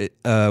Silver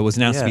was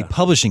announced to be Yeah.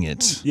 publishing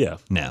it Yeah.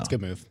 now.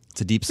 Good move.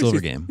 It's a Deep Silver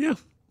game. Yeah.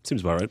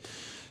 Seems about right.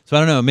 So I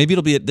don't know. Maybe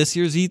it'll be at this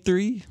year's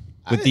E3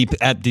 with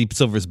at Deep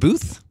Silver's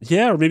booth.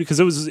 Yeah, or maybe because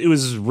it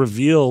was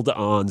revealed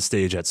on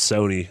stage at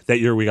Sony that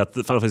year. We got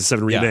the Final Fantasy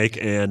VII Yeah. remake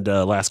and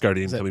Last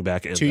Guardian coming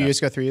back. And 2 years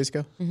ago, 3 years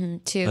ago.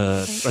 Too.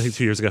 I think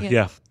 2 years ago.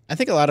 Yeah, I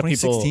think a lot of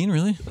people. 2016,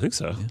 really? I think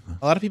so.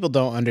 A lot of people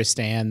don't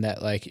understand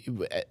that like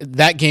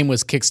that game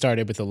was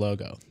kickstarted with the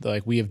logo. They're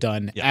like, we have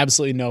done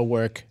absolutely no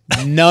work.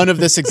 None of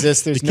this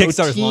exists. There's no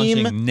Kickstarter's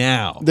team. launching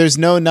now. There's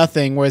no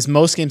nothing. Whereas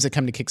most games that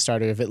come to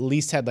Kickstarter have at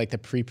least had like the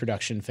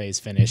pre-production phase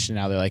finished, and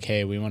now they're like,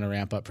 hey, we want to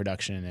ramp up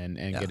production and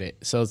get it.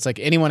 So it's like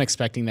anyone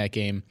expecting that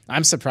game.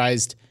 I'm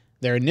surprised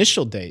their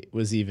initial date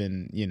was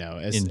even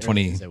as In early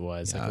 20 as it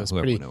was. Like, it was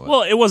whoever pretty. it was.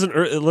 Well, it wasn't.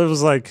 It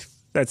was like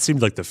that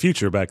seemed like the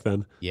future back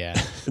then. Yeah.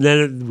 And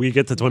then we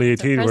get to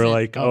 2018. We're present.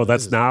 like, Oh,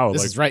 that's this is- now.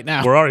 this Like, is right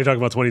now. We're already talking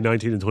about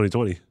 2019 and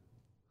 2020.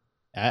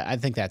 I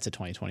think that's a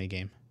 2020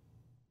 game.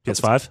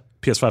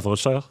 PS5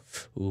 launch title.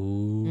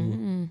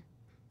 Ooh,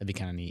 that'd be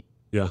kind of neat.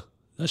 Yeah,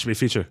 that should be a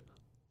feature.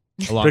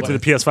 Along Bring to the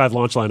with PS5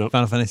 launch lineup.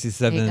 Final Fantasy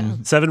There you 7.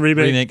 go. 7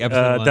 remake, Remake,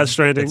 episode 1, Death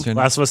Stranding, Death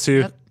Stranding. Last of Us 2.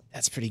 Yep.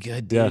 That's pretty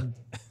good, dude. Yeah,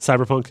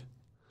 Cyberpunk,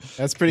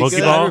 That's pretty Monkey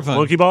good. Ball, Cyberpunk.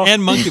 Monkey Ball,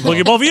 And Monkey Ball.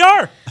 Monkey Ball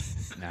VR.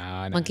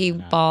 No, Monkey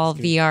Ball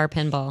VR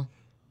pinball.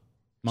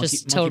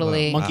 Just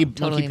totally- monkey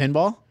totally.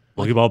 pinball.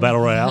 Monkey Ball Battle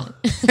Royale.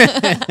 Could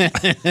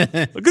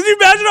you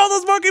imagine all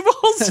those monkey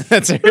balls?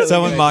 That's a really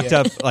Someone good mocked idea.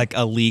 up like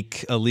a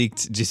leaked.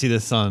 Did you see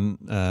this on?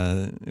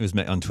 It was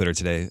on Twitter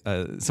today.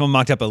 Someone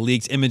mocked up a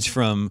leaked image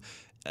from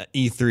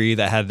E3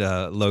 that had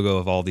a logo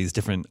of all these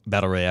different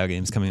battle royale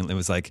games coming. It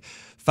was like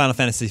Final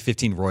Fantasy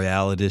 15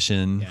 Royale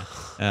Edition,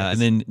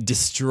 and then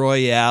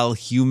Destroy All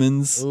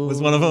Humans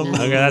was one of them.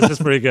 Okay, that's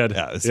just pretty good.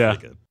 Yeah, it's pretty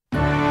good.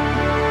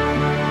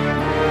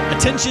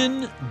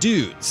 Attention,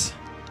 dudes.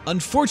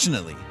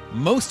 Unfortunately,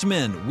 most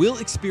men will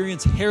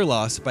experience hair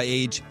loss by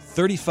age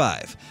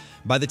 35.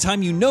 By the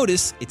time you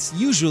notice, it's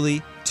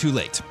usually too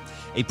late.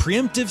 A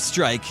preemptive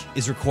strike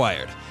is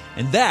required,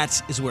 and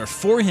that is where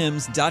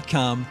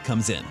 4hims.com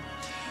comes in.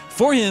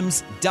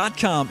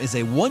 4hims.com is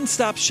a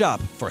one-stop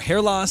shop for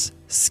hair loss,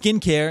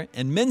 skincare,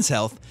 and men's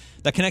health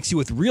that connects you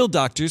with real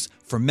doctors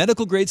for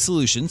medical-grade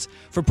solutions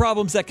for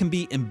problems that can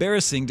be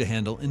embarrassing to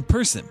handle in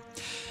person.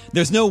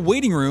 There's no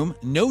waiting room,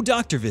 no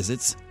doctor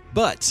visits,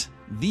 but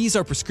these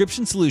are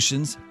prescription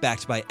solutions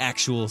backed by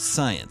actual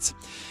science.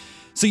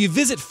 So you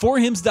visit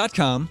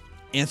 4hims.com,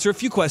 answer a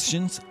few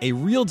questions, a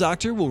real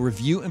doctor will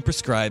review and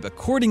prescribe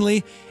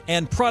accordingly,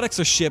 and products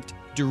are shipped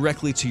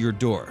directly to your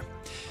door.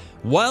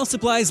 While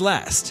supplies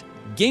last,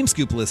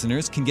 GameScoop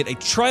listeners can get a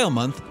trial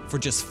month for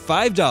just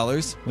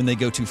 $5 when they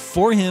go to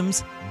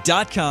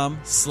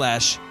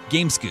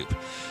 4hims.com/GameScoop.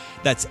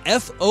 That's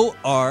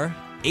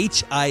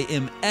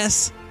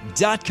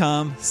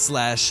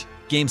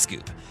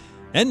FORHIMS.com/GameScoop.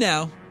 And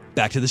now,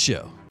 back to the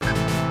show.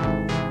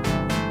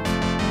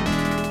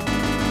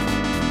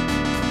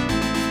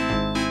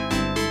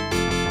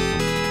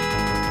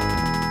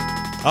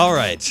 All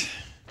right.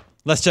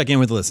 Let's check in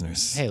with the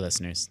listeners. Hey,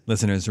 listeners.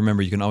 Listeners,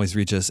 remember you can always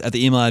reach us at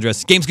the email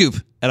address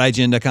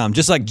gamescoop@ign.com,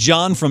 just like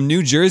John from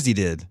New Jersey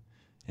did.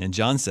 And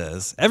John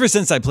says, ever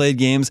since I played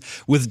games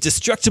with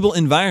destructible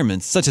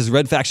environments such as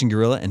Red Faction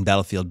Guerrilla and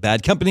Battlefield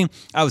Bad Company,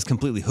 I was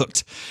completely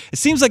hooked. It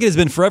seems like it has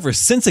been forever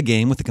since a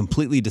game with a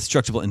completely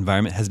destructible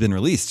environment has been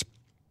released.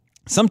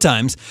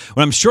 Sometimes,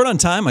 when I'm short on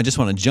time, I just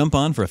want to jump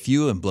on for a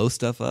few and blow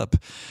stuff up.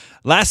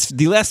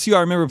 The last few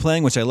I remember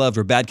playing, which I loved,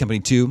 were Bad Company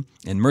 2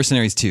 and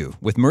Mercenaries 2.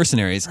 With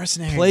Mercenaries,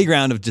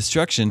 Playground of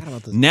Destruction,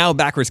 now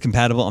backwards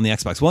compatible on the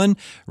Xbox One.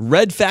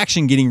 Red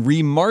Faction getting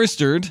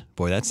remastered.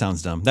 Boy, that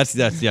sounds dumb. That's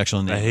the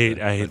actual name.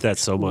 I hate that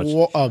so much.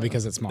 Oh,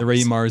 because it's The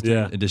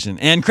remastered edition.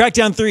 And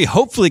Crackdown 3,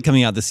 hopefully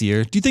coming out this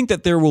year. Do you think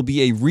that there will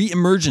be a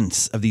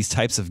re-emergence of these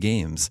types of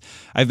games?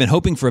 I've been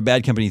hoping for a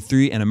Bad Company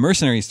 3 and a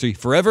Mercenaries 3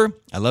 forever.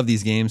 I love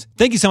these games.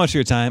 Thank you so much for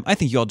your time. I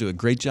think you all do a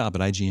great job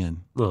at IGN.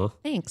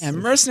 Thanks. And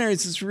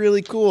Mercenaries is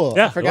really cool.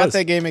 Yeah, I forgot it was.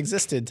 that game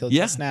existed till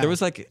just now. There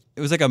was it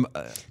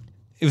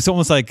was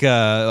almost like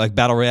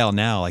Battle Royale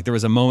now. Like there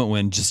was a moment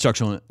when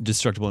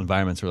destructible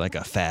environments were like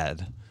a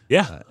fad.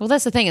 Yeah. Well,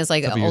 that's the thing is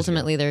like Couple years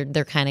ultimately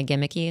they're kind of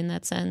gimmicky in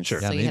that sense. Sure.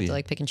 So Yeah, you have maybe. to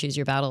like pick and choose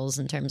your battles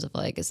in terms of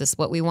like, is this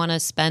what we want to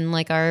spend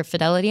like our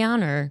fidelity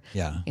on, or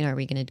are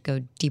we going to go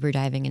deeper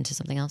diving into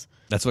something else?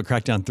 That's what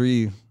Crackdown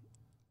 3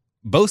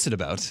 boasted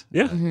about.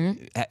 Yeah.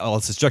 All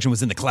its destruction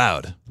was in the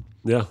cloud.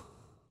 Yeah.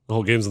 The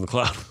whole game's in the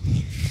cloud.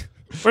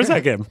 Where's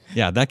that game?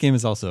 Yeah, that game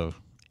is also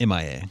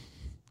MIA.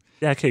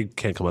 Yeah, it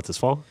can't come out this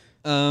fall.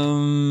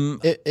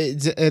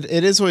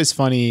 It is always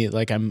funny.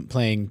 Like I'm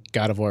playing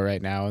God of War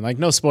right now, and like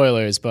no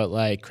spoilers, but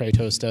like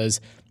Kratos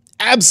does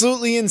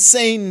absolutely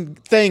insane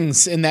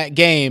things in that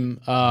game.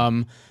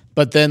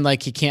 But then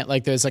like he can't,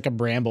 like there's like a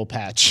bramble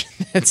patch.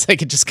 It's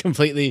like it just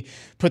completely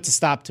puts a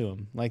stop to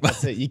him. Like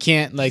that's it. You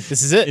can't, like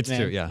this is it. It's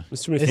man. true, yeah.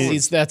 There's too many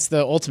things. That's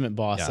the ultimate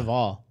boss of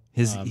all.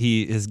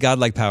 His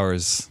godlike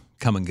powers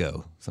come and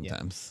go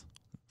sometimes.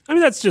 I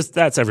mean,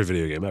 that's every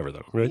video game ever,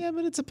 though, right? Yeah,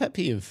 but it's a pet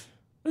peeve.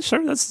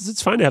 Sure,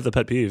 it's fine to have the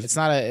pet peeve. It's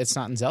not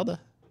in Zelda,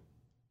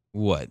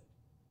 What?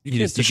 You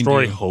can't you can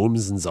destroy do-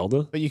 homes in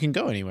Zelda. but you can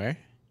go anywhere.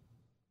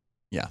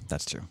 Yeah,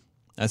 that's true.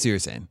 That's what you're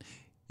saying.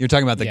 You're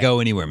talking about the Yeah. go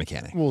anywhere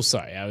mechanic. Well,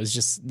 sorry, I was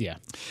just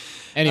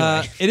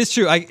Anyway, It is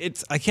true. I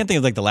can't think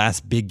of like the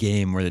last big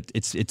game where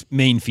its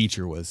main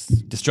feature was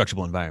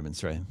destructible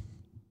environments, right?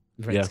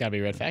 it's got to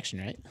be Red Faction,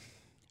 right?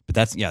 But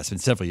it's been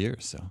several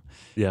years. So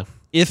Yeah.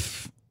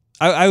 if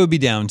I would be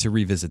down to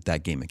revisit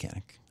that game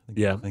mechanic.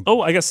 Yeah. Like,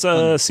 I guess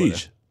fun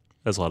Siege.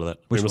 That's a lot of that.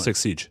 Which Rainbow one? Six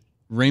Siege.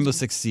 Rainbow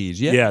Six Siege.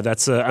 Yeah, Yeah,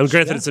 that's. I'm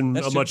granted it's in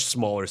that's a true. much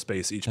smaller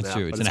space each that's map.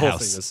 true. but It's in its a whole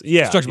house. thing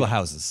is- Destructible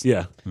houses.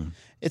 Yeah.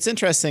 It's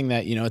interesting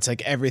that, it's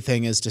like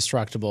everything is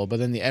destructible, but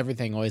then the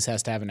everything always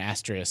has to have an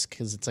asterisk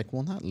because it's like,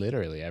 well, not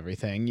literally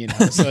everything,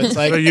 So it's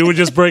like So you would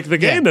just break the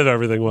game if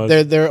everything was.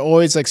 they're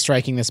always like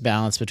striking this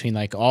balance between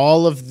like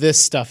all of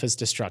this stuff is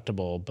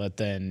destructible, but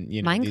then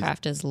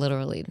Minecraft is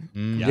literally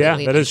Yeah,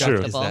 that is true.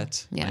 destructible. Is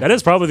that- Yeah. That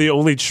is probably the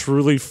only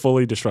truly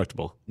fully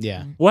destructible.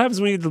 yeah. What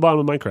happens when you get to the bottom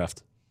of Minecraft?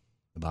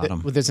 The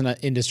bottom. There's an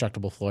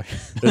indestructible floor.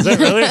 Is that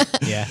really?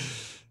 Yeah.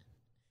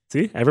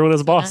 See, everyone has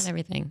a boss. Not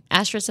everything.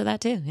 Asterisk to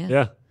that too. Yeah.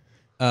 Yeah.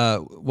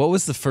 What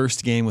was the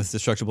first game with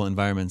destructible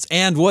environments?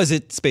 And was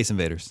it Space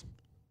Invaders?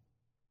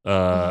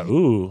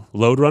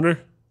 Load Runner.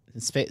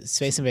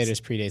 Space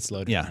Invaders predates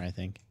Load Yeah. Runner, I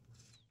think.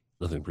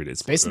 Nothing predates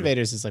Space Load Runner.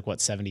 Invaders is like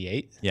what,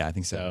 78? Yeah, I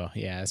think so. So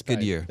yeah, it's Good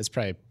probably, year. It's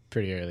probably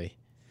pretty early.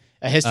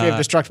 A history of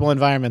destructible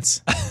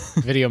environments.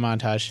 Video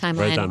montage. Timeline.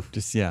 Right down.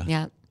 Just yeah.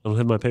 Yeah. I don't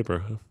have my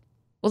paper.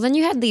 Well, then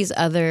you had these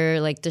other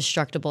like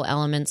destructible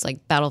elements,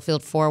 like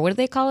Battlefield 4. What do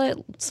they call it?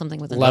 Something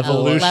with an L.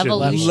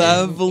 Levolution.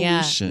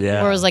 Levolution.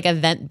 Yeah. Or it was like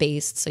event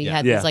based, so you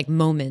had Yeah. these like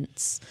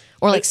moments,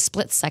 or like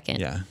split second.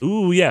 Yeah.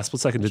 Ooh, yeah,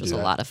 Split Second which did was do a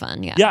that. lot of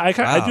fun. Yeah. Yeah, I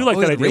do like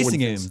Oh, that the idea. racing when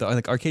game, things-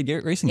 like arcade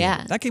racing Yeah.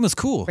 game. That game was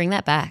cool. Bring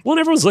that back. Well,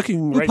 everyone's looking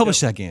Who right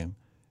published now. that game?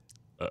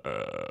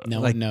 No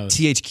Like one knows.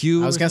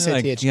 THQ. I was or gonna say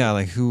something? THQ. Yeah,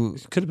 like who?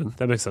 Could have been.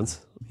 That makes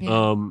sense.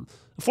 Yeah.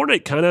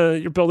 Fortnite kind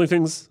of, you're building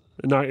things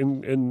and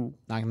and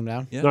Knocking them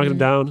down. Yeah. knocking them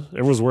down.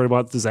 Everyone's worried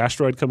about this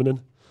asteroid coming in.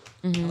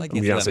 I like To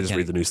be games with honest, that I just read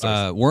mechanic. the news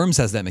stories. Worms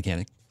has that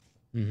mechanic.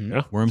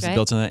 Yeah. Worms is Right.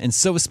 built on that, and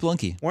so is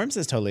Splunky. Worms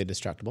is totally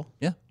destructible.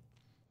 Yeah.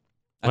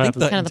 What I think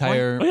happens? the Kind of the point.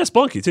 entire Oh yeah,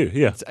 Spelunky too.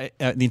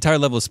 Yeah, the entire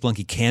level of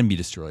Splunky can be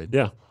destroyed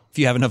yeah. if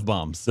you have enough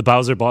bombs. The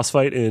Bowser boss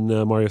fight in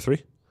Mario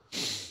 3,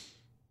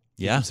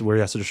 Yeah. so where he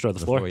has to destroy the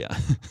floor. Oh yeah.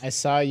 I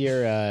saw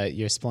your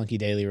Splunky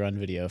daily run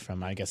video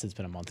from, I guess it's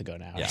been a month ago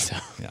now. Yeah. So.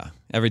 Yeah.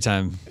 Every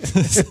time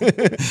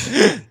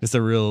just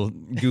a real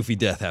goofy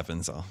death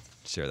happens, I'll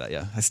share that.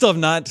 Yeah. I still have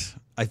not.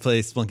 I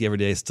play Splunky every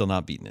day, still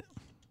not beating it.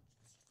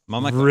 I'm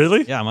on my quest.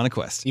 Really? Yeah, I'm on a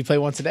quest. You play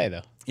once a day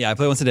though. Yeah, I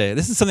play once a day.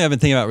 This is something I've been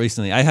thinking about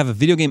recently. I have a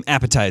video game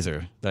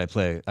appetizer that I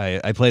play.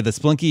 I play the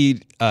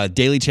Splunky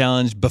daily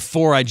challenge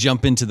before I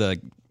jump into the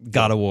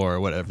God of War or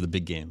whatever, the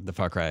big game, the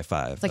Far Cry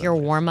 5. It's like your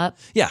warm up.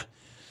 Yeah.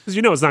 Because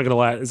you know it's not going to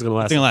last. It's going to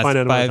last. It's going to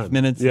finite last amount of 5 time.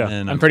 minutes. Yeah.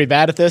 And I'm pretty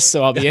bad at this,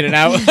 so I'll be in and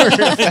out.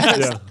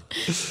 yeah.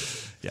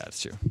 Yeah,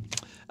 it's true.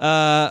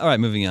 All right,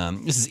 moving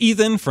on. This is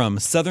Ethan from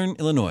Southern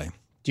Illinois.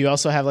 Do you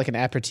also have like an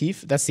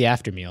aperitif? That's the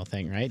after meal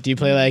thing, right? Do you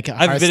play like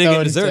I've been getting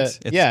Hearthstone? dessert.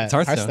 It's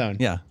Hearthstone. Hearthstone.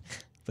 Yeah.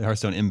 Play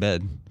Hearthstone in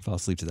bed. Fall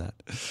asleep to that.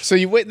 So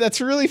you wait.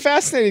 That's really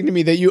fascinating to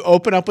me that you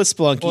open up with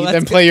Splunky, Well, then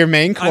that's play good. your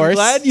main course. I'm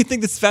glad you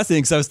think this is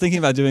fascinating because I was thinking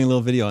about doing a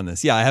little video on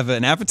this. Yeah, I have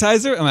an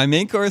appetizer and my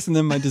main course and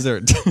then my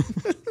dessert.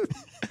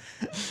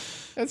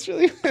 That's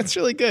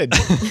really good.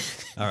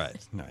 All right.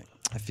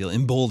 I feel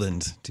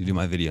emboldened to do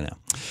my video now.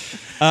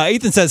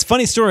 Ethan says,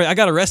 funny story, I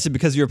got arrested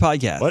because of your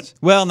podcast. What?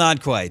 Well,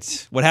 not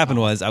quite. What happened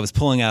was I was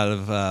pulling out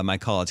of my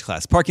college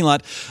class parking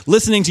lot,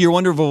 listening to your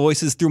wonderful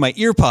voices through my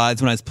ear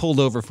pods when I was pulled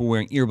over for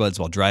wearing earbuds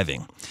while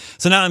driving.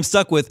 So now I'm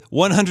stuck with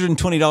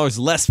 $120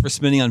 less for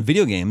spending on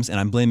video games, and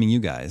I'm blaming you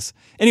guys.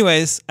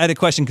 Anyways, I had a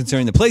question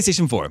concerning the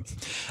PlayStation 4.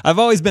 I've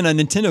always been a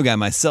Nintendo guy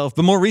myself,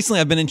 but more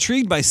recently I've been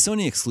intrigued by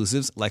Sony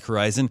exclusives like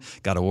Horizon,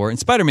 God of War, and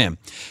Spider-Man.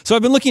 So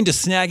I've been looking into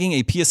snagging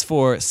a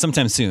PS4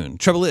 sometime soon.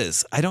 Trouble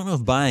is, I don't know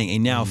if buying a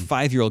now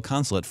 5-year-old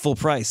console at full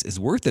price is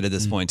worth it at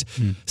this point.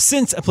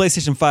 Since a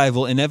PlayStation 5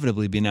 will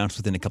inevitably be announced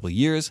within a couple of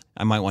years,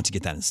 I might want to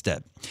get that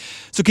instead.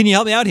 So can you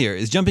help me out here?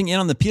 Is jumping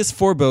in on the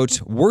PS4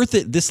 boat worth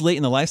it this late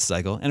in the life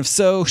cycle? And if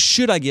so,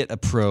 should I get a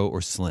Pro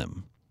or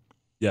Slim?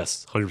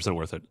 Yes, 100%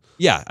 worth it.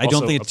 Yeah, I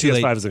don't think it's too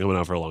PS5 late. isn't coming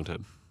out for a long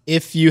time.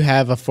 If you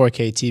have a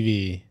 4K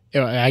TV,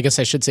 I guess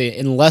I should say,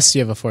 unless you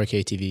have a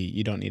 4K TV,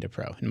 you don't need a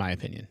Pro, in my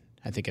opinion.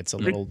 I think it's a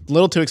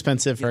little too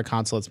expensive for a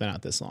console that's been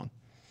out this long.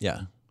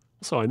 Yeah.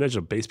 So I imagine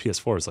a base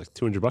PS4 is like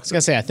 $200. I was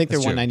gonna say, I think they're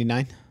That's true.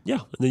 $199. Yeah,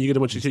 and then you get a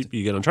bunch of cheap.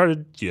 You get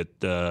Uncharted, you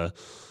get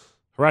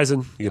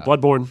Horizon, you get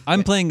Bloodborne.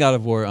 I'm playing God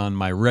of War on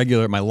my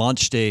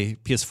launch day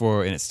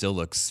PS4, and it still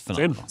looks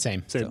phenomenal.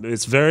 Same.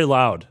 It's very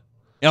loud.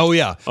 Oh,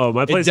 yeah. Oh,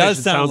 my It PlayStation does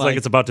sound sounds like like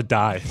it's about to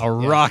die. a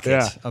rocket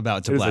Yeah.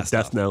 about to It is a blast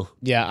death off. knell.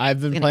 Yeah, I've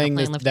been Gonna playing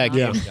play that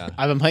Lift game. Off.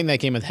 I've been playing that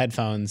game with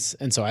headphones,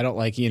 and so I don't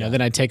like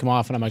then I take them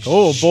off and I'm like,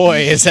 oh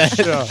boy, is that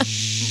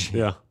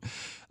Yeah.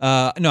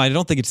 No, I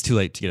don't think it's too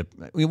late to get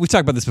a. We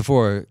talked about this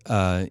before.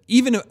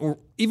 Even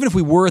if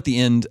we were at the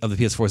end of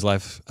the PS4's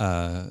life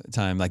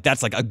time, like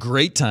that's like a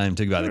great time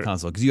to go out the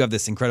console because you have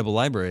this incredible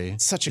library.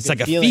 It's such a it's good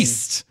like feeling. a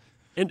feast.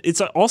 And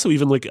it's also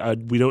even like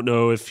we don't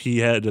know if he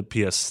had a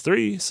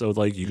PS3, so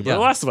like you can play Yeah.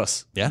 The Last of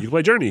Us. Yeah. You can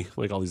play Journey,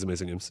 like all these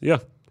amazing games. Yeah.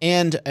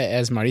 And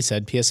as Marty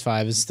said,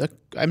 PS5 is,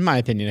 in my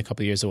opinion, a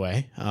couple years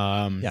away.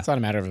 It's not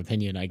a matter of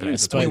opinion, I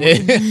guess. But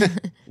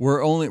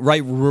We're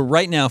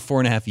right now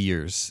 4.5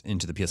 years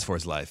into the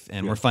PS4's life,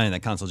 and we're finding that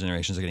console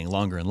generations are getting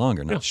longer and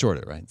longer, not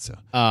shorter, right? So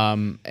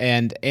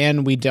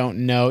and we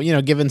don't know,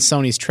 given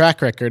Sony's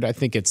track record, I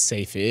think it's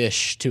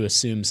safe-ish to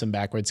assume some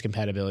backwards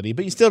compatibility,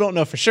 but you still don't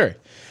know for sure.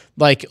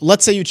 Like,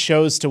 let's say you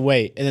chose to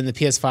wait, and then the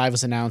PS5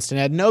 was announced and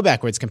had no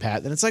backwards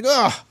compat, then it's like,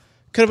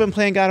 could have been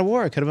playing God of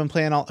War, could have been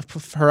playing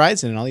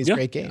Horizon and all these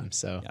great games.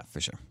 So yeah,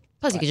 for sure.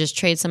 Plus, you could just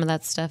trade some of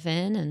that stuff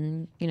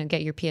in and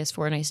get your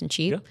PS4 nice and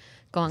cheap.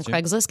 Go on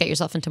Craigslist, get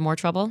yourself into more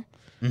trouble.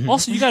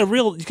 Also, you gotta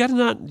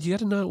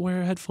not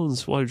wear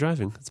headphones while you're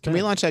driving. It's can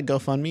we launch that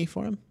GoFundMe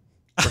for him?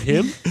 for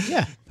him?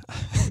 Yeah.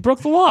 He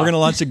broke the law. We're gonna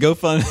launch a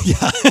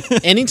GoFundMe. Yeah.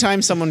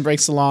 Anytime someone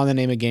breaks the law in the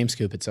name of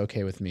GameScoop, it's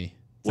okay with me.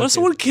 What if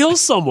someone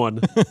kills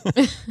someone?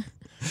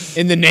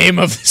 In the name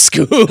of the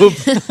Scoop.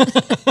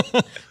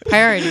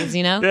 Priorities,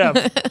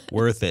 Yeah.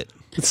 Worth it.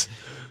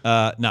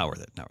 Not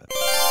worth it.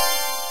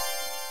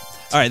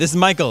 All right, this is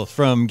Michael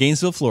from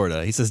Gainesville,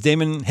 Florida. He says,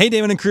 hey,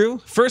 Damon and crew.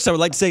 First, I would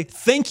like to say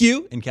thank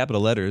you, in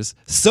capital letters,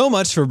 so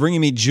much for bringing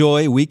me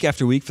joy week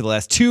after week for the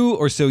last 2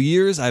 or so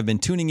years. I've been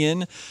tuning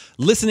in,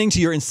 listening to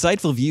your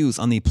insightful views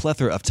on the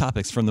plethora of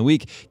topics from the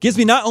week. Gives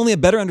me not only a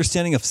better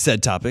understanding of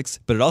said topics,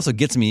 but it also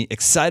gets me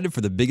excited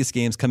for the biggest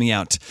games coming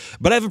out.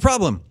 But I have a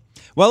problem.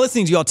 While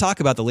listening to you all talk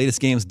about the latest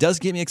games does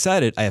get me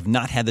excited, I have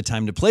not had the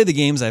time to play the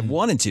games I've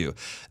wanted to.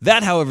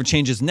 That, however,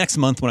 changes next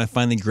month when I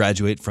finally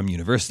graduate from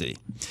university.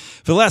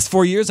 For the last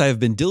 4 years, I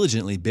have been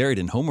diligently buried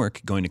in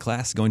homework, going to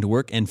class, going to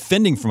work, and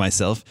fending for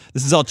myself.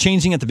 This is all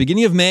changing at the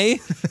beginning of May.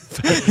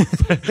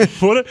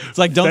 It's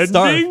like, don't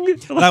starve.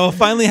 But I will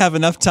finally have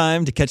enough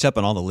time to catch up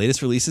on all the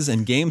latest releases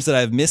and games that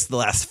I've missed the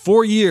last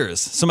 4 years.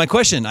 So my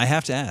question I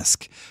have to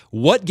ask,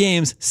 what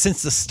games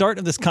since the start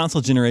of this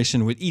console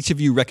generation would each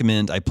of you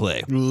recommend I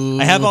play?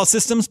 I have all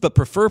systems, but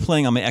prefer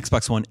playing on my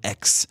Xbox One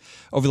X.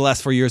 Over the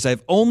last 4 years,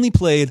 I've only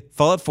played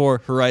Fallout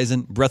 4,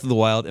 Horizon, Breath of the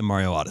Wild, and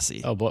Mario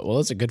Odyssey. Oh, boy. Well,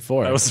 that's a good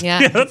 4.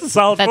 Yeah. That's a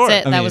solid That's 4.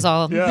 it. That was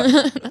all.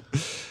 Yeah.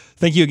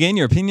 Thank you again.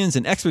 Your opinions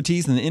and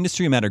expertise in the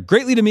industry matter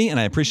greatly to me, and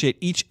I appreciate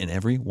each and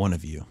every one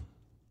of you.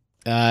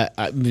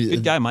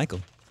 Good guy,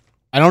 Michael.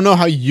 I don't know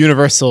how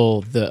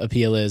universal the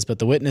appeal is, but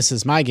The Witness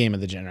is my game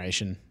of the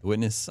generation. The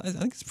Witness, I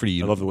think it's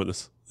pretty I love The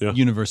Witness. Yeah.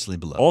 universally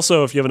beloved.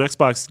 Also, if you have an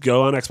Xbox,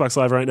 go on Xbox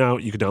Live right now.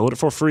 You can download it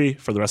for free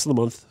for the rest of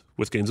the month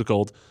with Games with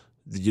Gold.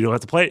 You don't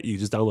have to play it. You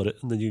just download it,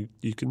 and then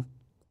you can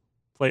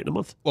play it in a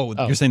month. Oh,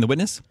 you're saying The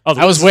Witness? Oh,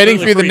 The I was Witness is waiting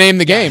for you currently to free. name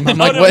the game.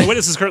 I'm Oh, like, no, what? The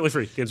Witness is currently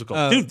free. Games with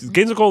Gold. Dude,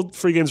 Games with Gold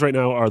free games right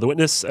now are The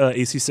Witness,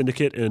 AC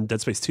Syndicate, and Dead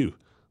Space 2.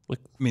 I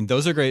mean,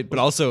 those are great, but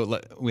also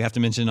we have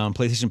to mention on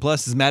PlayStation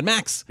Plus is Mad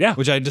Max, Yeah.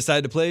 which I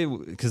decided to play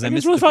because I game's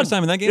missed really the first fun.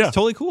 time, and that game's Yeah.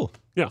 totally cool.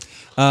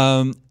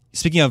 Yeah.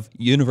 Speaking of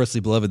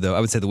universally beloved, though,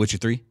 I would say The Witcher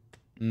 3.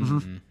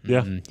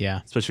 Yeah.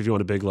 Yeah. Especially if you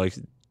want to big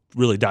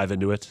really dive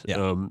into it.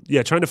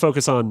 Yeah. Trying to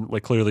focus on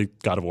clearly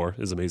God of War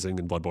is amazing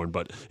and Bloodborne,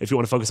 but if you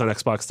want to focus on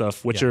Xbox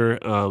stuff, Witcher,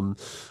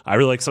 I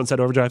really like Sunset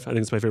Overdrive. I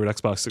think it's my favorite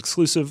Xbox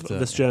exclusive of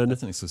this gen.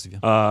 That's an exclusive.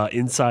 Yeah.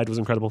 Inside was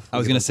incredible. I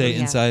was going to say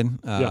Yeah.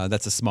 Inside.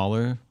 That's a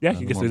smaller. Yeah,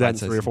 you get through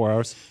that in 3 or 4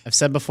 hours. I've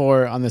said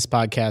before on this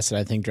podcast that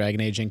I think Dragon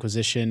Age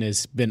Inquisition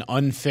has been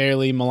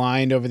unfairly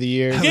maligned over the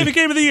years. Gave it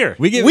Game of the Year.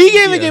 We gave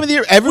it Game of the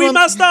Year. Everyone We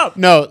messed up.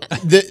 No.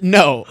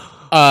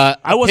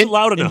 I wasn't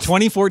loud in enough.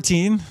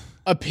 2014.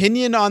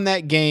 Opinion on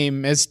that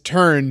game has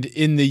turned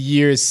in the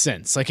years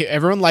since.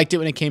 Everyone liked it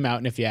when it came out,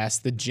 and if you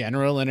ask the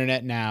general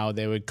internet now,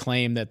 they would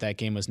claim that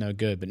game was no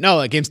good. But no,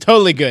 that game's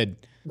totally good.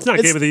 It's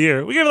not Game of the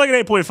Year. We gave it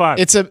an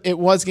 8.5. It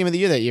was Game of the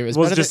Year that year. It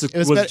Was better just than- a- it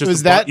was was better- just it was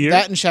a that year?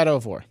 that and Shadow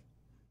of War.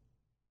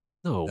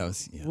 No. That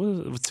was, yeah.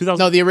 What was it? 2000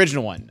 No, the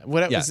original one.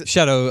 What Yeah, was it?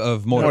 Shadow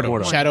of Mordor.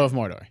 Mordor. Shadow of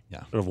Mordor.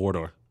 of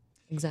Wardor.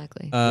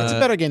 Exactly. It's a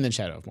better game than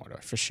Shadow of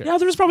Mordor for sure. Yeah,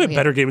 there was probably a yeah.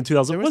 better game in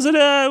 2000. Was it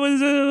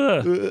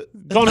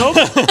Gone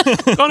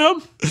Home? Gone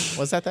Home?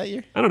 Was that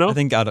year? I don't know. I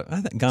think Gone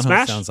Home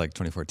Smash? sounds like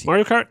 2014.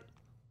 Mario Kart?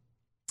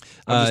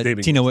 I'm just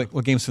naming Tina, games.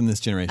 what games from this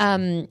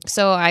generation?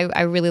 So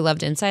I really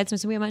loved Inside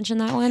since we mentioned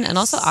that one, and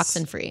also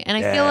Oxenfree. And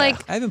I feel Yeah.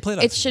 like I haven't played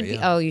it Oxenfree, should be.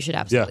 yeah. Oh, you should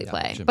absolutely Yeah,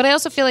 play. should. But I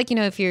also feel like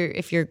if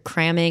you're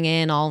cramming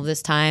in all of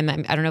this time, I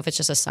don't know if it's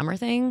just a summer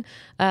thing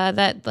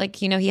that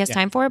he has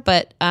time for.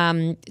 But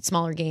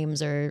smaller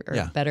games are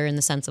Yeah. better in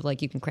the sense of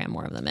you can cram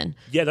more of them in.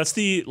 Yeah, that's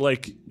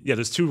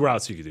there's 2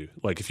 routes you could do.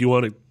 If you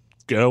want to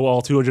go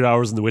all 200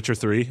 hours in The Witcher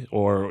 3,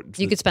 or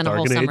You could spend a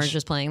whole Dark summer Age.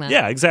 just playing that.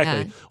 Yeah,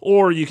 exactly. Yeah.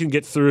 Or you can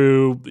get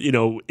through,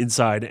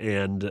 Inside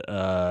and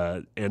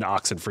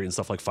Oxenfree and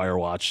stuff like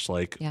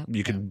Firewatch. Yeah.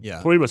 You can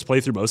Yeah. pretty much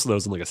play through most of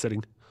those in a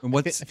sitting. And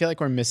what's I feel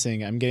like we're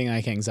missing. I'm getting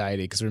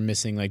anxiety because we're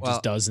missing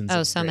just dozens.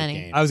 Oh, of so great many.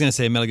 games. I was going to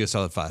say Metal Gear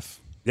Solid 5.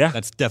 Yeah.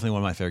 That's definitely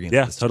one of my favorite games.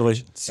 Yeah, of this totally.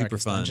 generation. Super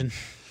Darkest fun.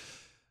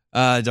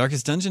 Dungeon.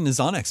 Darkest Dungeon is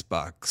on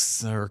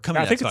Xbox or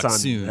coming I to think Xbox it's on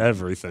soon.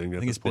 everything. I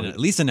think it's been at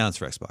least announced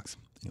for Xbox.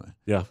 Anyway,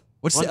 Yeah.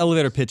 what's the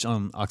elevator pitch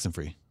on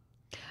Oxenfree?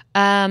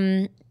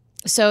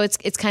 So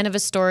it's kind of a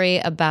story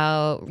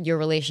about your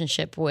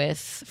relationship with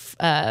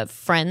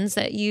friends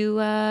that you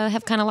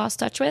have kind of lost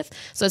touch with.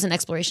 So it's an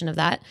exploration of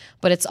that,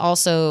 but it's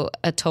also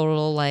a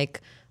total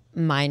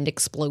mind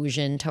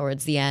explosion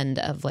towards the end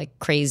of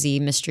crazy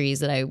mysteries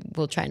that I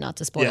will try not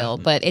to spoil.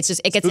 Yeah. But it gets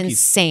Spookies.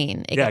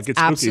 insane. It Yeah, gets it gets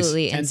spookies.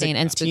 absolutely insane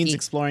and Teens spooky.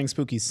 exploring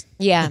spookies.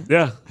 Yeah.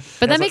 Yeah.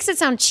 But that makes it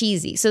sound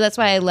cheesy. So that's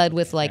why I led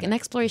with an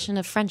exploration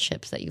of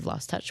friendships that you've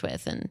lost touch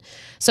with. And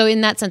so in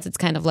that sense, it's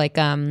kind of like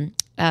Night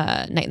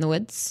in the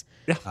Woods,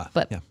 Yeah.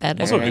 but yeah.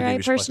 better, Also a good game I you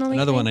should play. personally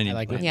Another one I think. need I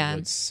like to Night play. in the Yeah.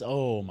 Woods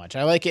so much.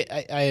 I like it.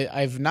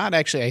 I've not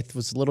actually. I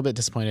was a little bit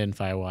disappointed in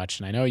Firewatch,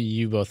 and I know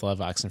you both love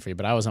Oxenfree,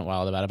 but I wasn't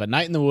wild about it. But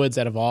Night in the Woods,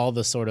 out of all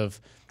the sort of,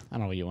 I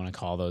don't know what you want to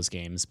call those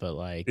games, but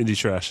Indie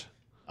trash.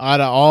 out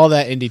of all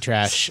that indie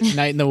trash,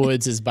 Night in the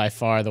Woods is by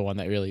far the one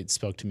that really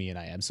spoke to me, and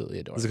I absolutely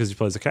adore Is it it. because you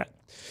play as a cat?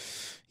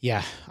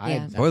 Yeah,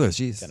 Yeah. Spoilers,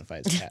 jeez. identify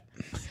as a cat.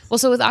 Well,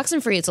 so with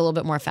Oxenfree, it's a little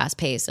bit more fast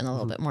paced and a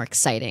little bit more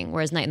exciting.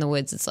 Whereas Night in the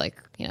Woods, it's a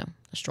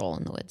stroll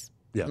in the woods.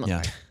 Yeah.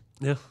 Yeah.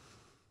 Yeah.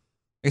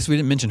 I guess we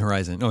didn't mention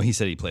Horizon. Oh, he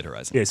said he played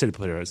Horizon. Yeah, I said he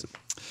played Horizon.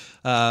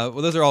 Well,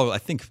 those are all, I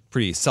think,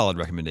 pretty solid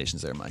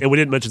recommendations there, Mike. And we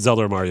didn't mention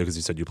Zelda or Mario because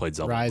you said you played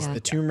Zelda. Rise of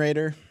the Tomb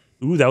Raider.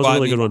 Ooh, that was Well, a I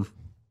really mean- good one.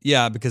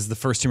 Yeah, because the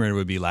first Tomb Raider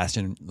would be last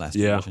generation.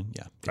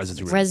 Yeah. Rise of the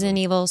Tomb Raider. Resident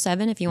Evil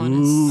 7, if you want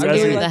Ooh, to Resident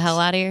scare Evil. the hell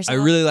out of I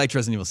yourself. really liked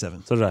Resident Evil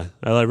 7. So did I.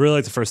 I really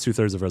liked the first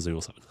 2/3 of Resident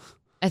Evil 7.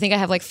 I think I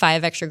have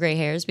 5 extra gray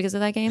hairs because of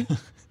that game.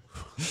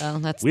 So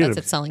that's We ended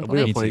its selling up- We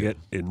point. were playing it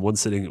in one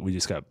sitting. We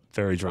just got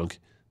very drunk.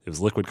 It was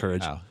Liquid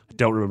Courage. Wow. I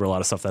don't remember a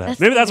lot of stuff that happened. That's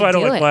Maybe that's the why I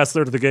don't way to like do the it. last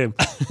third of the game.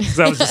 Because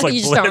I was just You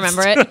just don't blitzed.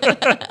 remember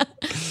it.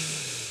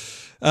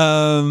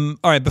 All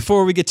right,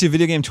 before we get to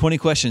video game 20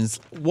 questions,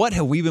 what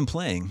have we been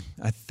playing?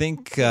 I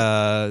think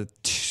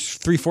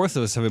 3/4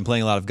 of us have been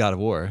playing a lot of God of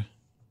War.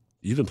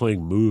 You've been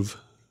playing Move.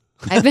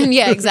 I've been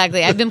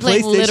I've been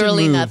playing PlayStation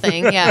literally Move.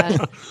 nothing.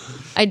 Yeah.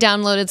 I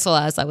downloaded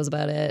Celeste. That was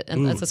about it.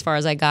 And that's as far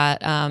as I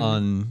got.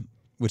 On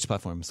which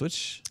platform?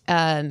 Switch?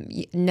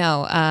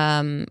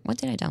 No. What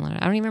did I download?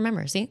 I don't even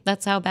remember. See,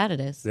 that's how bad it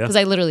is. Yeah. Because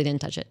I literally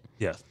didn't touch it.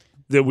 Yeah.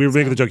 We were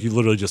making the joke. You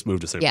literally just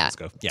moved to San Yeah.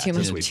 Francisco. Yeah,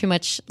 Too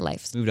much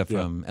life. Moved up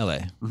from LA.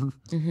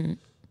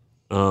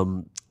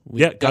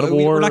 Yeah, God of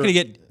War. We're not going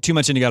to get too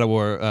much into God of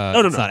War.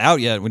 It's not out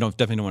yet. We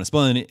definitely don't want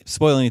to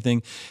spoil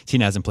anything.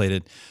 Tina hasn't played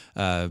it.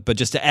 But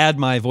just to add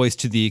my voice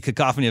to the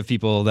cacophony of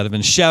people that have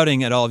been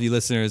shouting at all of you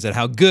listeners at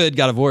how good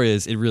God of War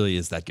is, it really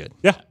is that good.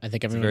 Yeah. I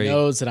think everyone very-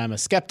 knows that I'm a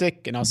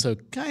skeptic and also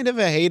kind of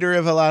a hater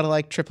of a lot of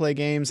AAA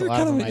games. You're a lot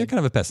kind of of, them, you're kind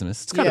of a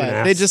pessimist. kind of an yeah,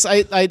 ass. they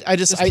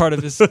just, It's part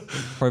of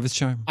his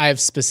charm. I have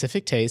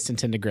specific taste and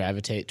tend to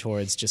gravitate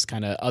towards just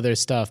kind of other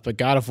stuff. But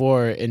God of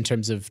War, in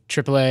terms of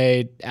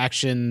AAA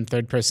action,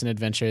 third-person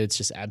adventure, it's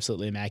just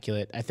absolutely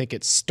immaculate. I think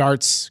it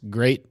starts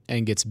great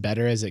and gets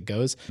better as it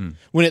goes.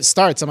 When it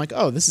starts, I'm like,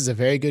 oh, this is a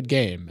very good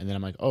game, and then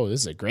I'm like, oh, this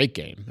is a great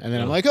game, and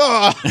then I'm like,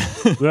 oh,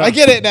 I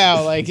get it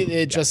now. Like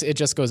it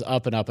just goes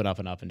up and up and up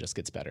and up and just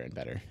gets better and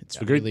better. It's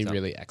Agreed. really,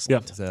 really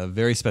excellent. It's a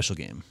very special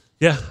game.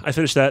 Yeah, I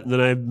finished that, and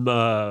then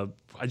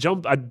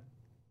I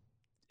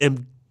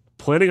am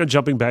planning on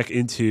jumping back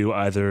into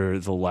either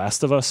The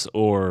Last of Us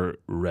or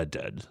Red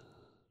Dead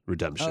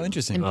Redemption. Oh,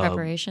 interesting. In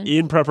preparation?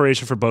 In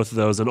preparation for both of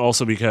those, and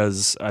also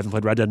because I haven't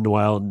played Red Dead in a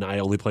while, and I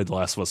only played The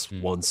Last of Us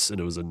once, and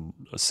it was in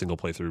a single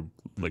playthrough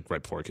like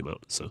right before it came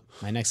out. So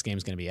My next game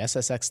is going to be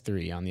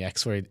SSX3 on the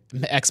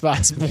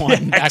Xbox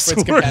One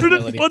backwards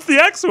compatibility. What's the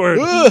X word?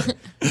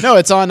 No,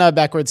 it's on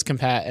backwards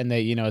compat, and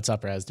it's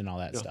up-resed and all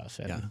that stuff.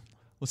 And Yeah.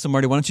 Well, so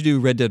Marty, why don't you do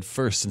Red Dead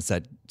first since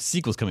that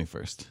sequel's coming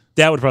first?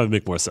 That would probably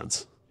make more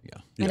sense.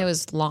 And it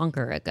was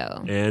longer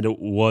ago. And it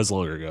was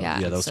longer ago. Yeah,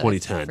 Yeah, that was so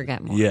 2010.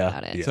 forget more yeah,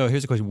 about it. Yeah. So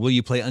here's the question: will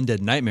you play Undead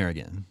Nightmare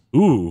again?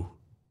 Ooh.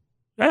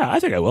 Yeah,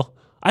 I think I will.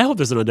 I hope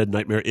there's an Undead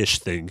Nightmare-ish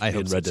thing I in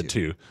hope so, Red Dead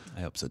too. 2.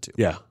 I hope so too.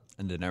 Yeah.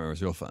 Undead Nightmare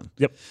was real fun.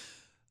 Yep.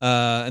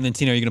 And then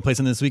Tina, are you going to play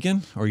something this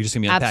weekend, or are you just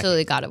going to be unpacking?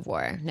 Absolutely God of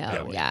War.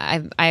 No,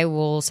 I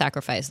will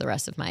sacrifice the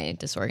rest of my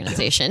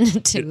disorganization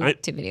to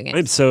video games.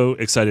 I'm so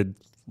excited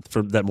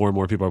for that more and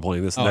more people are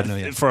playing this. And Oh, that I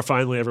know, yeah. for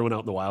finally everyone out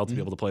in the wild to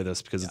be able to play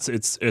this because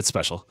it's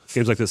special.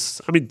 Games like this.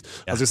 I mean,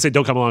 I was gonna say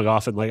don't come along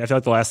often. Like I feel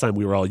like the last time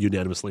we were all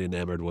unanimously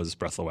enamored was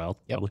Breath of the Wild.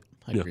 Yep,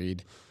 Probably.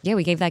 agreed. Yeah,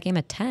 we gave that game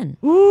a 10.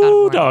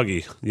 Ooh,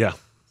 doggy. Yeah.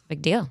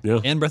 Big deal. Yeah.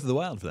 And Breath of the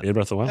Wild for that. And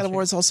Breath of the Wild. God of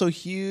War is also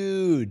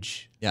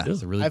huge. Yeah,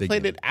 it's a really I big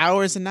played game. it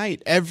hours a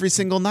night, every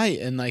single night,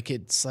 and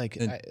it's like,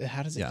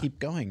 how does it yeah. keep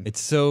going? It's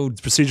so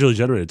It's procedurally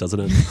generated, doesn't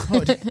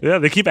it? Yeah,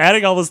 they keep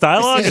adding all this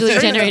dialogue. Usually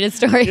generated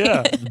story.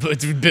 Yeah.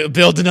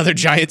 Build another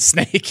giant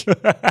snake.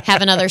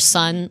 Have another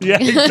son. Yeah,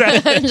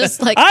 exactly.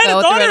 Just like I had go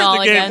a through daughter it all in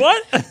the game.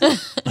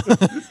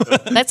 again.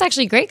 What? That's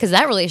actually great because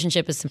that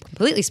relationship is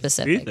completely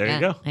specific. See, there you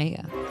go. There you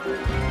go.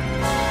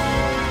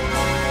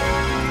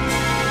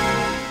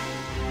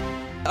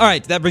 All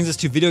right, that brings us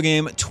to video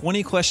game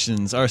 20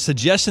 questions. Our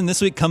suggestion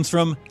this week comes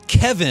from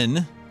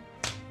Kevin.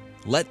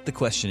 Let the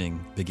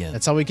questioning begin.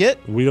 That's all we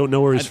get. We don't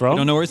know where he's I from.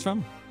 don't know where he's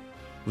from.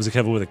 Was it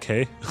Kevin with a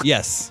K?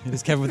 Yes, it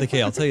is Kevin with a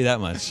K. I'll tell you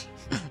that much.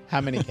 How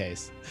many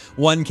Ks?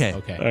 1K.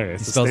 Okay. All right,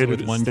 He so spells it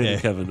standard, with 1K.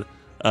 standard Kevin.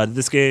 Did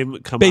this game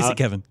come Basic out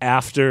Kevin.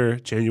 after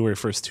January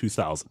 1st,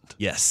 2000?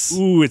 Yes.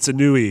 Ooh, it's a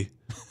newie.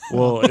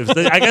 Well,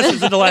 I guess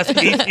it's in the last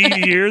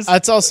 18 years.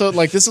 That's also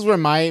this is where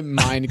my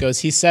mind goes.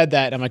 He said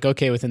that. I'm like,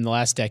 okay, within the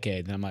last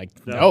decade. And I'm like,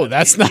 no,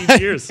 that's 18 not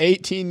years.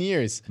 18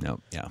 years. No,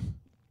 yeah.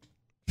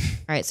 All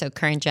right, so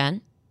current gen.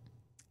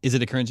 Is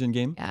it a current gen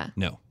game? Yeah.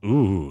 No.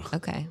 Ooh.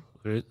 Okay.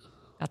 Right.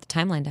 Got the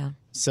timeline down.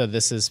 So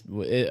this is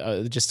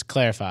just to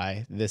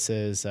clarify. This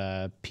is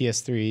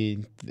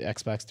PS3, the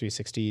Xbox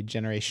 360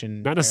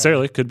 generation. Not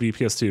necessarily. Could be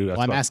PS2.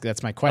 Well, I'm Xbox. asking.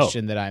 That's my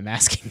question that I'm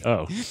asking.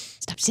 Oh,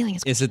 Stop stealing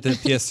his. Is it the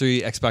PS3,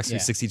 Xbox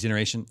 360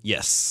 generation?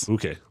 Yes.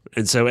 okay.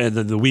 And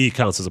then the Wii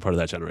counts as a part of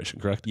that generation,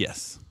 correct?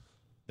 Yes.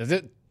 Does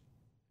it?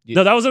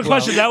 No, that wasn't a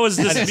question. That was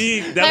just me.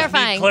 That was me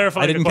Clarifying.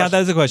 clarifying. I didn't the count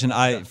that question.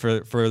 as a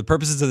question. For the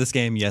purposes of this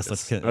game, yes,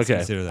 let's Okay.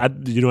 consider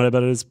that. You know what I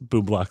bet it is?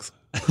 Boom blocks.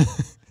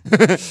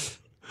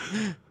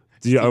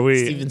 Are we?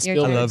 Steven Your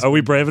Spielberg, turn. Are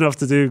we brave enough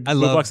to do I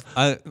boom love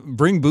blocks?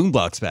 bring boom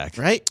blocks back.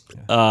 right?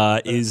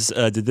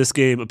 Did this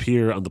game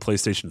appear on the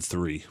PlayStation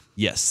 3?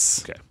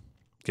 Yes.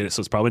 Okay,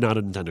 so it's probably not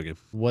a Nintendo game.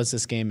 Was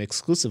this game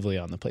exclusively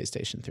on the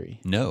PlayStation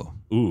 3? No.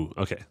 Ooh,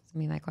 okay. That's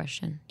me my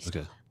question.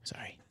 Okay.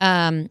 Sorry.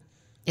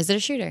 Is it a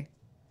shooter?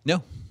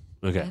 No.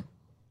 Okay.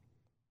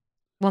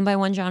 One by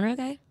one genre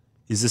guy?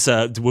 Is this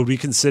would we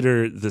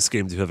consider this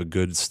game to have a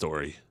good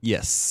story?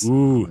 Yes.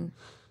 Ooh.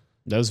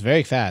 That was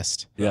very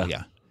fast. Yeah.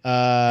 Yeah. In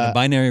a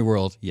binary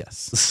world,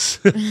 yes.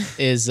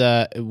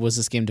 Was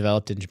this game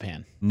developed in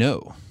Japan?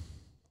 No.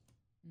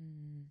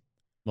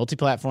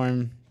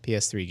 Multi-platform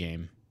PS3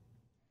 game.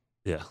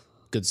 Yeah.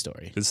 Good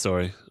story. Good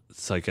story.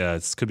 It's like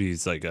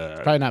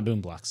Probably not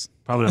Boom Blocks.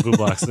 probably not Boom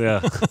Blocks. Yeah.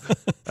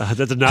 That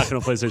did not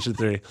come to PlayStation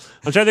 3.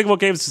 I'm trying to think what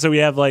games. So we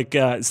have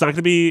it's not going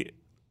to be.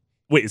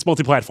 Wait, it's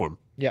multi-platform.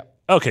 Yeah.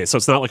 Okay, so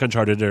it's not like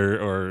Uncharted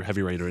or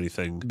Heavy Rain or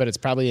anything. But it's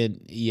probably an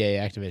EA,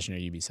 Activision, or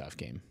Ubisoft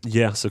game.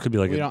 Yeah, so it could be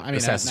like We an don't. I mean,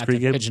 Assassin's not Creed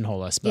to game.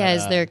 pigeonhole us. But, Yeah,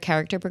 is there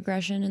character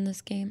progression in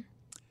this game?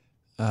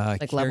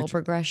 Like level Character-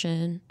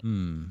 progression?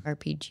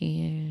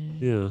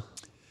 RPG? Yeah.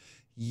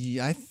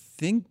 Yeah, I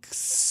think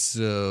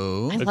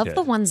so. I love Okay.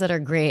 the ones that are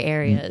gray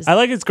areas. I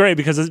like it's great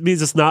because it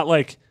means it's not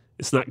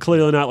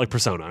clearly not like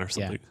Persona or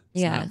something.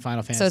 yeah. not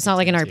Final So it's not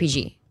like an Fantasy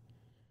RPG.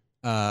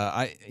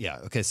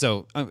 Okay,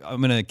 so I'm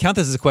going to count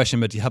this as a question,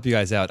 but to help you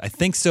guys out, I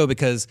think so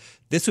because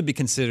this would be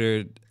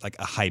considered like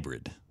a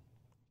hybrid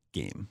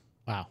game,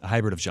 Wow, a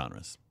hybrid of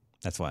genres.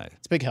 That's why.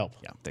 it's a big help.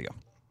 Yeah, there you go.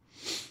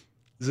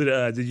 Is it?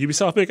 Did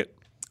Ubisoft make it?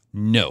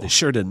 No, They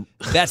sure didn't.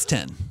 that's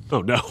 10. Oh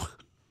no.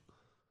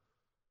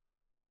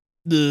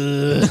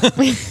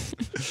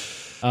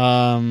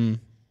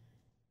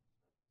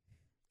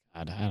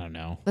 God, I don't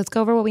know. Let's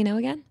go over what we know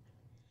again.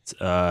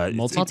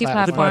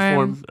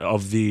 Multi-platform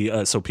of the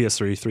PS3,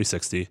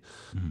 360.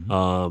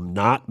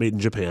 Not made in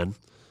Japan.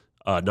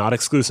 Not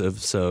exclusive,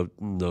 so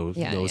no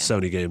Yeah.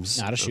 Sony games.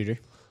 Not a shooter.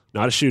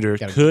 Not a shooter.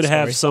 Got a Could good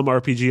have story. some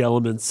RPG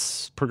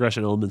elements,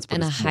 progression elements, but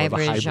And a it's more of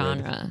hybrid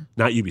genre.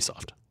 Not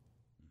Ubisoft.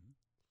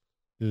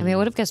 I mean, I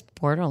would have guessed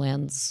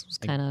Borderlands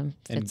kind of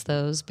fits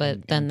those,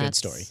 but then good that's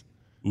story.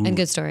 Ooh, And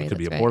good story, It could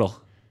be that's a right. Portal.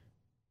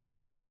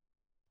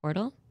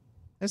 Portal?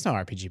 There's no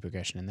RPG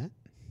progression in that.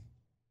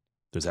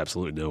 There's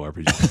absolutely no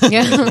RPG.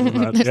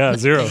 Yeah. Yeah,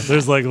 zero.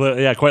 There's like,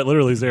 quite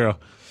literally zero.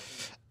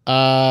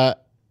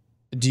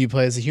 Do you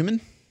play as a human?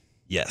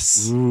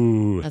 Yes.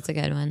 Ooh. That's a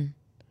good one.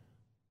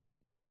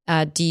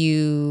 Do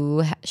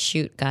you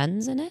shoot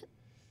guns in it?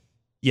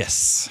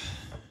 Yes.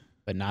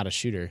 But not a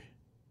shooter.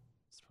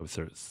 It's probably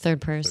third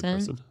Third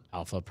person?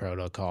 Alpha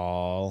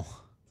Protocol.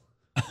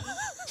 It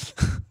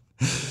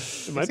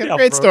might It's be got a Alpha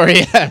great Pro- story.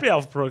 Might Yeah. be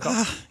Alpha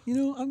Protocol.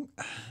 I'm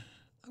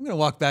gonna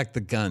walk back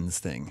the guns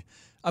thing.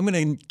 I'm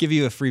gonna give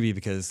you a freebie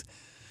because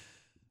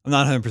I'm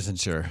not 100%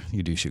 sure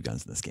you do shoot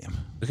guns in this game.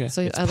 Okay.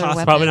 So It's other possible-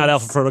 weapons. Probably not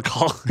Alpha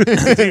Protocol.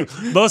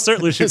 Most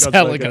certainly shoot There's guns.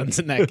 hella like that. guns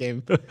in that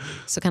game.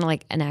 So kind of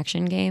like an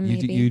action game, You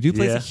maybe? do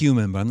play as Yeah. a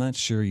human, but I'm not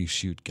sure you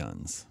shoot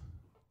guns.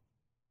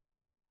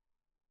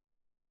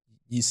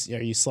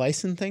 Are you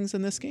slicing things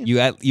in this game? You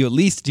at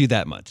least do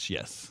that much.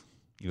 Yes.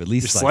 You at You're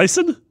least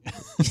slicing?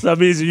 That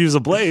means you use a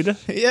blade.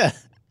 Yeah.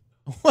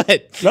 What?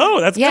 No,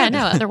 that's Yeah, good. no,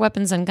 other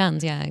weapons and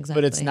guns. Yeah, exactly.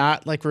 But it's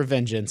not like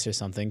Revengeance or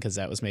something because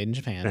that was made in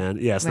Japan.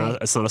 And yeah, it's Right.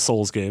 not. It's not a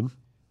Souls game.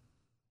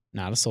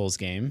 Not a Souls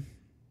game.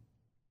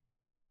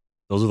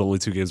 Those are the only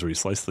two games where you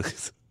slice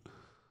things.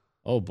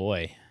 Oh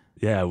boy.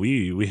 Yeah,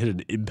 we hit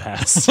an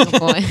impasse. Oh,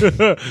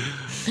 boy.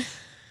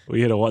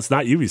 We hit a. Well, it's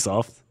not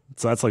Ubisoft,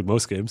 so that's like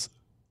most games.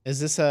 Is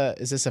this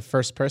a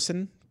first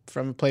person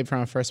played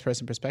from a first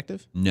person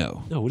perspective?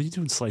 No. No, what are you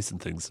doing slicing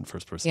things in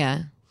first person?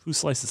 Yeah. Who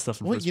slices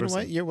stuff in Well, first you know person?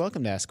 what? You're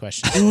welcome to ask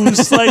questions.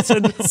 Who's slicing?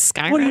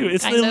 Skyrim. What do you?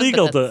 It's kind of,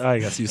 illegal but to. that's- I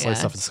guess you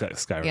slice yeah. stuff in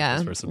Skyrim Yeah,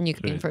 first person. you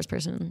could be in Right. first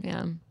person.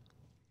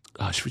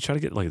 Yeah. Should we try to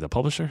get like the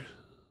publisher?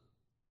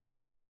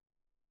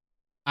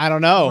 I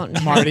don't know,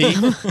 Oh, Marty.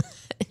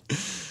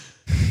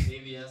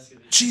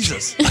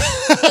 Jesus.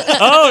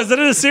 Oh, is that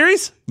in a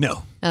series? No.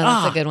 Oh,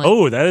 that's a good one.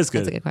 Oh, that is good.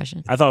 That's a good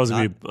question. I thought it was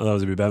gonna be. I thought it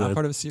was gonna be Not Batman.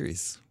 part of a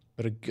series.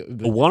 But A So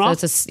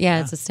one-off. it's a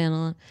it's a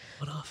standalone.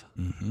 One-off.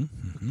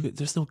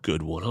 There's no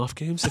good one-off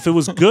games. If it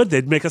was good,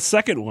 they'd make a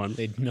second one.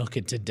 they'd milk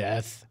it to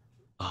death.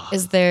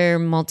 Is there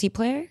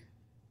multiplayer?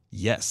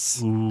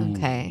 Yes.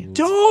 Okay.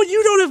 Oh,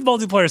 you don't have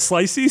multiplayer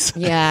slices.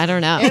 Yeah, I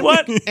don't know.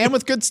 What? And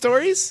with good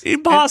stories?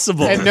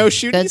 Impossible. And no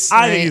shooties? That's-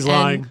 I think he's Right,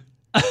 lying.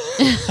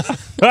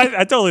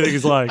 I totally think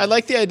he's lying. I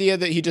like the idea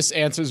that he just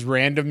answers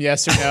random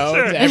yes or no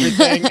to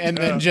everything, and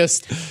then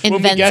just when we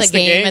Invents guess a the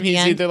game game, at the he's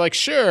end. either like,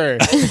 sure.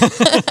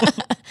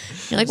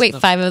 You're like, wait,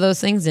 5 of those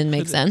things didn't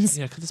make sense.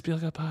 Yeah, could this be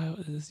like a bio?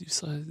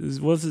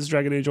 What's this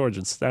Dragon Age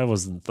Origins? That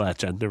wasn't that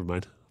gen. Never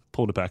mind.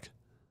 Pulling it back.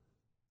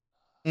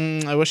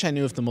 I wish I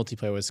knew if the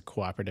multiplayer was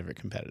cooperative or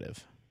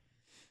competitive.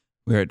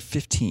 We're at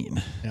 15.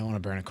 I don't want to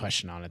burn a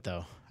question on it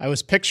though. I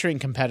was picturing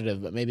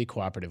competitive, but maybe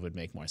cooperative would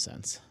make more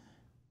sense.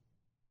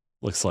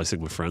 Like slicing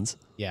with friends.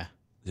 Yeah.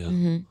 Yeah.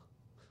 hmm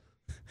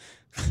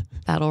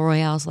Battle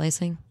Royale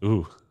slicing.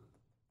 Ooh.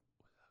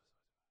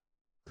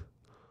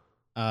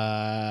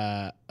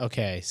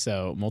 Okay,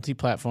 so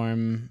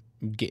multi-platform,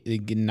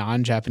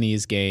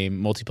 non-Japanese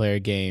game,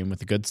 multiplayer game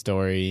with a good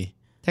story.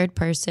 Third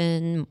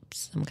person,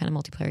 some kind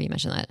of multiplayer. You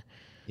mentioned that.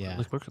 Yeah.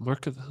 Like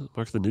Mark of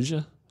the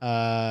Ninja.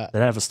 Uh,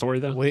 Did I have a story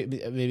though? wait,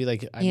 maybe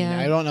like I mean, Yeah.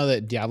 I don't know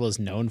that Diablo's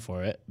known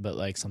for it, but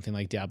like something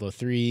like Diablo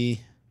 3.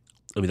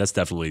 I mean, that's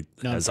definitely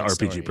No, has it's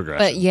a RPG story.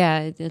 progression. But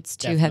yeah, it's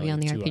too heavy Definitely on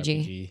the too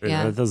RPG. RPG.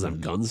 Yeah. It doesn't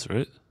have guns,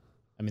 right?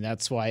 I mean,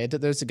 that's why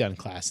there's a gun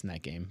class in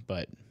that game,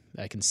 but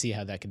I can see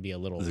how that could be a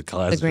little. There's a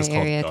class The gray just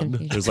called area gun.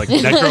 confusion. There's like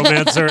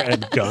necromancer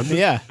and gun.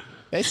 Yeah,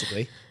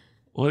 basically.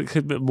 Well, it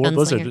could be more Gunslinger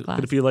Blizzard. class.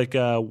 Could it be like?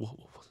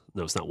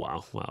 No, it's not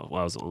WoW.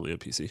 WoW's only a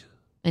PC.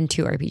 And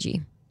 2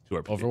 RPG. 2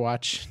 RPG.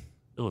 Overwatch.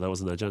 No, that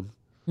wasn't that gen.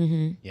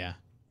 Yeah.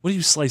 What are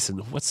you slicing?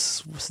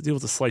 What's the deal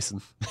with the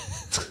slicing?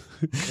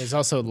 There's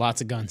also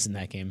lots of guns in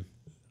that game.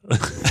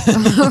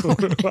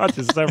 Watch,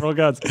 there's several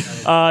guns.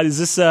 Is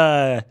this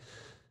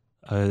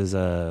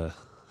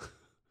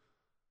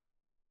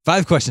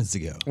 5 questions to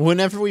go.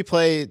 Whenever we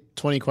play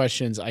 20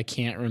 questions, I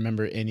can't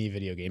remember any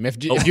video game.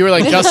 If you were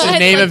like, Justin,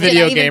 name a Like, did I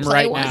video even game play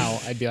right one? now,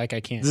 I'd be like, I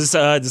can't. does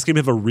this game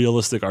have a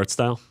realistic art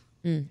style?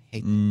 No.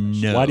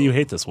 Why do you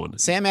hate this one?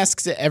 Sam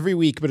asks it every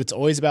week, but it's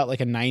always about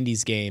like a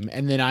 90s game.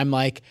 And then I'm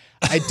like,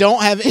 I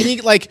don't have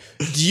any, like,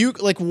 do you,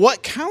 like,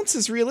 what counts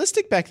as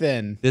realistic back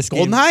then? This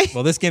game, GoldenEye?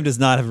 Well, this game does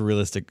not have a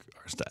realistic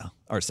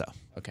art style.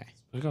 Okay.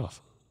 Back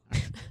off.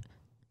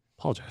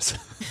 Apologize.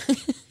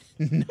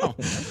 No.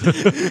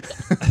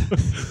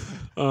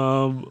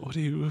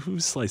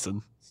 Who's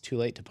slicing? It's too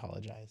late to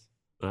apologize.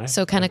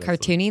 So kind of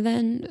cartoony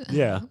then?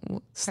 Yeah.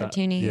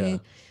 Cartoony, Yeah.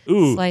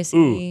 Ooh.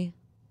 slicey.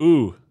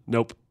 Ooh.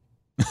 Nope.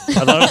 I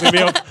thought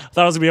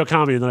it was gonna be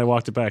Okami, and then I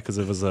walked it back because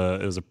it was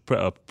a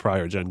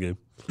prior gen game.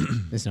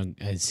 There's no,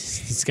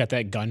 he's got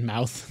that gun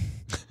mouth.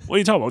 What are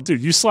you talking about,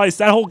 dude? You slice.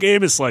 That whole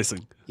game is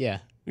slicing. Yeah.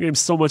 The game's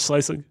so much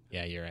slicing.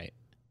 Yeah, you're right.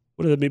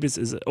 What is it? Maybe is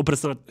it? Oh, but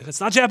it's not. It's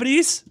not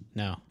Japanese.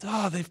 No.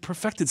 Oh, they've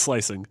perfected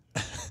slicing.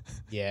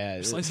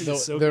 Yeah. Slicing The,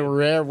 is so the good.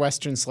 rare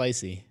Western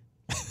slicey.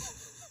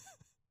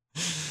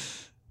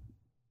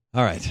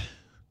 All right.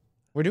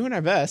 We're doing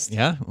our best,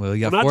 Yeah. Well,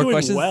 you I'm got not 4 doing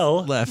questions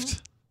well.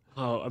 left.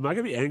 Oh, am I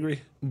gonna be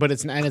angry? but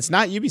it's not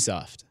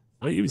Ubisoft.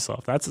 Not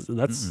Ubisoft.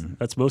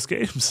 That's most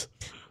games.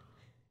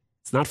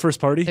 It's not first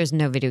party. There's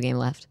no video game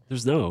left.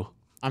 There's no.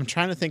 I'm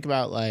trying to think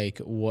about like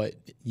what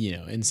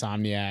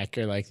Insomniac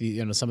or like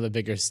some of the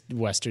bigger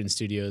Western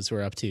studios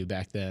were up to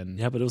back then.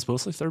 Yeah, but it was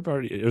mostly third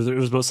party. It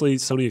was mostly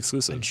Sony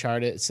exclusive.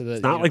 Uncharted, so that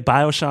It's not like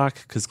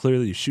BioShock, because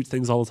clearly you shoot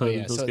things all the time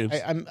in those so games.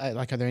 I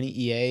like, are there any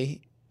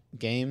EA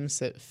games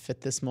that fit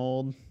this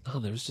mold? Oh,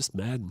 there was just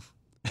Madden.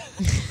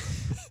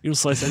 You don't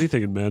slice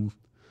anything in Madden.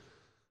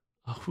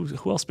 Oh,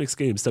 who else makes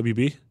games?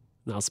 WB?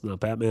 No, it's not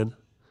Batman.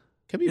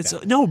 Could be. It's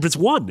bad. no, but it's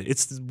one.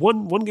 It's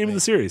one game in the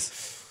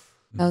series.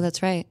 Oh,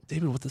 that's right.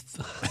 David, what the?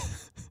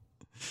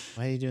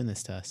 Why are you doing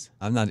this to us?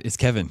 I'm not. It's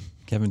Kevin.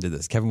 Kevin did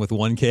this. Kevin with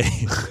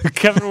 1K.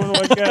 Kevin with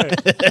one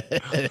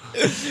guy.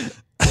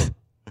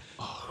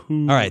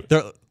 All right.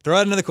 Throw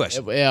out another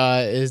question.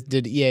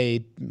 Did EA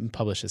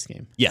publish this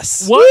game?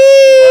 Yes. What?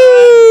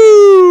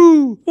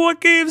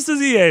 What games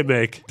does EA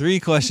make? 3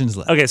 questions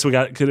left. Okay, so we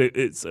got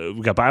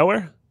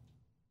BioWare.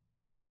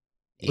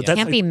 Yeah. that's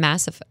Can't be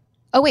Mass Effect.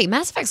 Oh wait,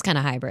 Mass Effect's kind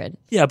of hybrid.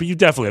 Yeah, but you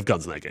definitely have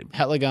guns in that game.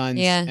 Helaguns,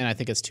 Yeah. and I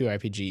think it's 2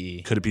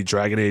 RPG. Could it be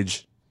Dragon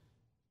Age?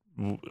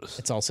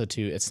 It's also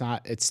 2. It's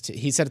not.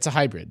 He said it's a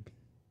hybrid.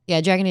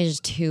 Yeah, Dragon Age is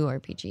 2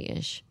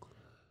 RPG-ish.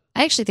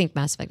 I actually think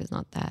Mass Effect is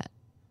not that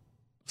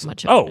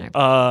much of an RPG.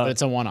 But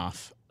it's a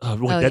one-off. Dead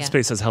yeah.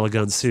 Space has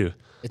Helaguns too.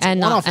 It's And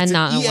a not- one-off. and It's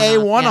not a an EA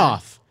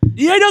one-off, one-off.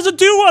 EA doesn't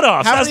do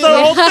one-offs. How That's do the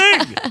they-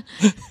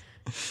 whole thing.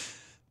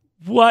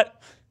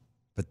 What?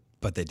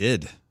 But they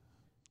did.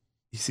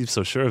 You seem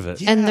so sure of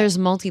it. And there's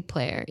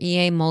multiplayer.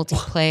 EA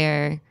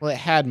multiplayer. Well, it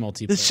had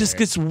multiplayer. This just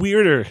gets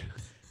weirder.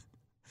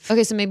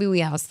 Okay, so maybe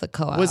we asked the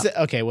co-op. Was it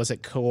okay? Was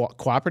it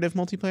cooperative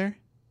multiplayer?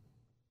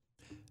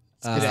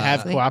 Did it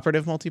have Uh,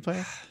 cooperative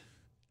multiplayer?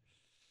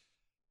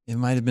 It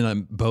might have been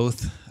on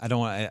both. I don't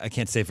want. I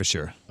can't say for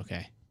sure.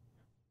 Okay.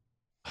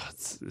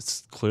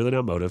 It's clearly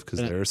not Motive because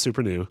they're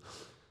super new.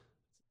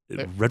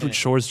 But- Redwood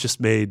Shores just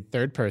made.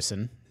 Third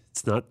person.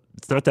 It's not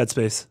Dead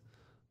Space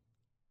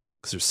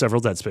because there's several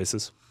Dead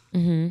Spaces.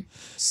 Mm-hmm.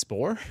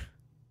 Spore.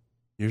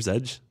 Mirror's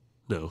Edge.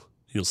 No,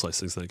 you don't slice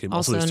things in that game.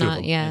 Also there's 2 of not,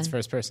 them. yeah. It's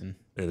first person.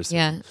 Yeah, there's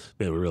Yeah.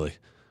 Man, we're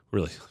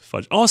really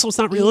fudge. Also, it's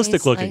not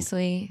realistic looking.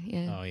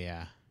 Yeah. Oh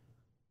yeah.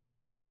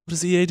 What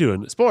is EA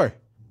doing? Spore.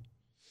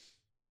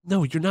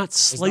 No, you're not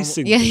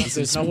slicing. Yeah. things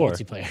in There's no Spore.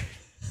 multiplayer.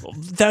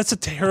 That's a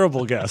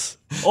terrible guess.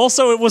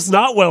 Also, it was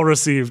not well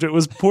received. It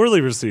was poorly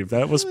received.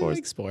 That was I Spore.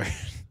 like Spore.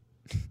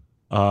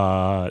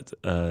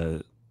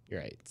 You're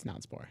right. It's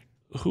not Spore.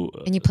 Who?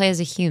 And you play as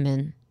a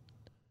human.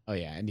 Oh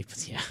yeah. And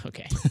yeah.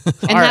 Okay.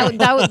 And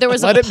there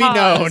was Let a it be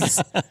known. pause.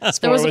 Spore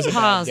There was a a bad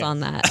pause guess. on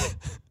that.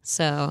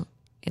 So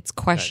it's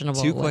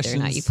questionable 2 whether or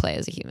not you questions. play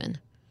as a human.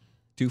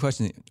 2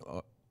 questions.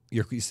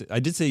 I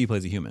did say you play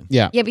as a human.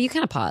 Yeah. Yeah, but you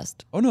kind of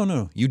paused. Oh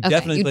no. You Okay,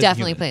 definitely. you play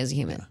definitely as a play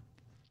human.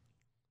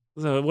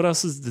 as a human. What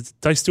else did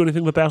Dice do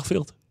anything with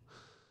Battlefield?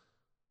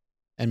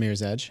 And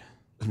Mirror's Edge.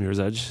 Mirror's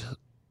Edge.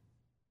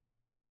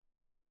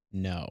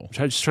 No.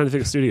 Just trying to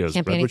think of studios.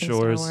 Can't be Redwood anything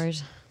Star Shores.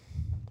 Wars.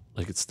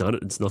 Like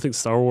it's nothing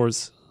Star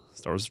Wars.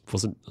 Star Wars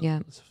wasn't. Yeah,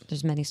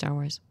 there's many Star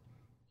Wars.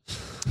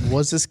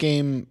 Was this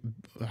game?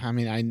 I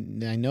mean, I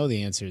know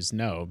the answer is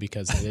no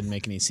because they didn't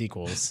make any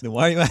sequels. Then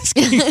why are you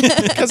asking?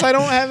 Because I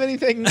don't have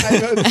anything.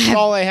 That's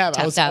all I have.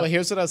 Tapped out.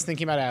 Here's what I was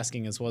thinking about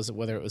asking: was it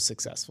whether it was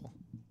successful?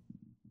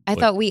 I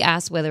thought we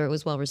asked whether it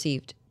was well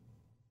received.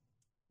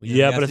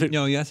 Yeah, but I think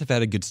no. You asked if it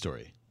had a good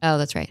story. Oh,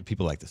 that's right.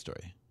 People like the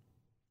story.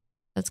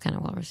 That's kind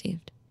of well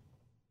received.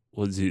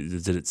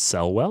 did it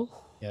sell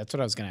well? Yeah, that's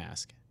what I was going to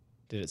ask.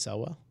 Did it sell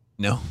well?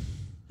 No.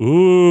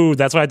 Ooh,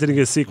 that's why I didn't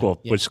get a sequel,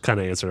 Yeah. which kind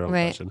of answered our own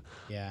Right. question.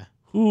 Yeah.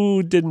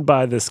 Who didn't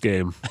buy this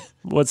game?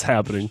 What's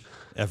happening?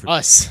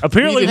 Us.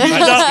 Apparently, We we didn't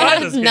did not buy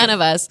this game. None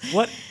of us.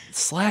 What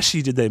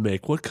slashy did they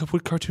make? What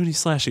cartoony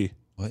slashy?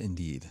 What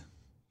indeed?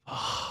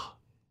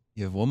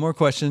 You have one more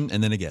question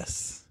and then a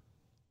guess.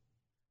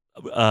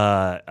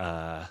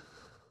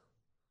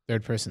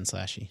 Third person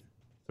slashy.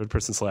 Third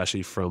person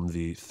slashy from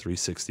the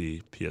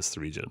 360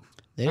 PS3 gen.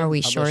 They Are didn't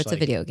we publish, sure it's a like-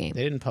 video game?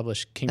 They didn't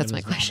publish Kingdoms my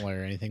of question.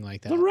 Amalur or anything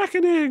like The that.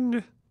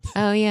 Reckoning.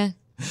 Oh yeah.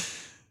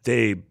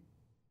 They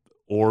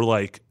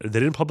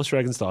didn't publish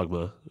Dragon's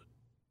Dogma.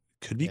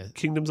 Could be Yeah.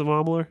 Kingdoms of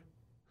Amalur.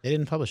 They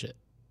didn't publish it.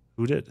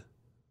 Who did?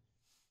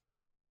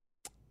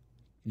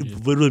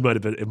 It literally might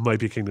have been. It might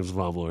be Kingdoms of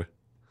Amalur.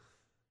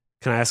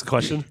 Can I ask a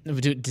question?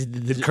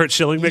 Did Kurt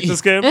Schilling make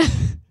this game?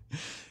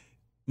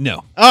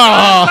 No.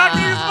 Not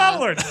Kingdoms of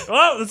Amalur.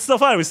 Well, that's still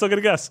fine. We still get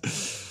a guess.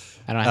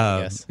 I don't have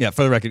a guess. Yeah,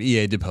 for the record,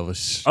 EA did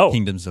publish Oh.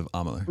 Kingdoms of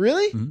Amalur.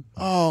 Really? Mm-hmm.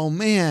 Oh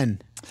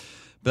man,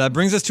 But that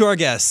brings us to our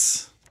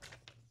guess.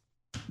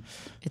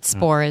 It's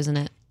Spore, isn't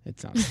it?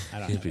 it's not. I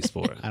don't Can't have be it.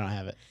 Spore. I don't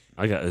have it.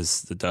 I got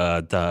it's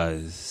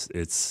Dante's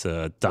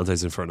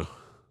Inferno.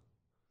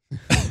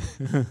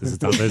 Is it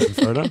Dante's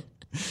Inferno?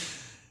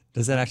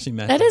 Does that actually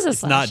match? That is a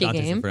It's not slashy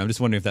Dante's game. Inferno. I'm just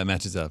wondering if that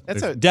matches up.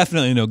 That's There's a-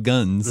 definitely no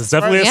guns. It's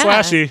definitely a Yeah.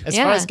 slashy. As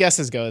Yeah. far as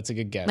guesses go, it's a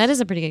good guess. That is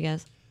a pretty good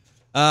guess.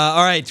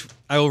 All right,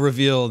 I will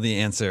reveal the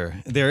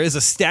answer. There is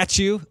a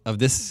statue of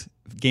this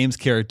game's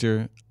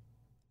character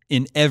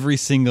in every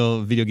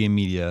single video game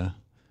media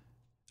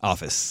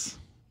office.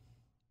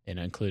 and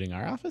including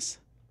our office.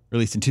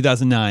 Released in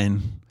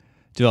 2009.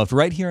 developed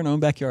right here in our own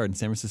backyard in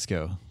San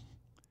Francisco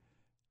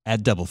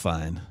at Double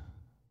Fine.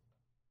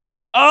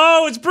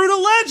 Oh, it's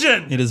Brutal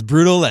Legend. It is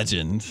Brutal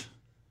Legend.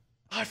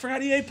 Oh, I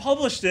forgot EA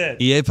published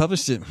it. EA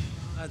published it.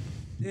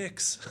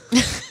 Dicks.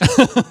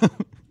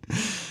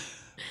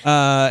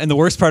 And the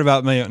worst part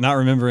about me not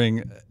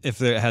remembering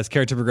if it has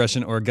character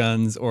progression or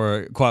guns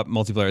or co-op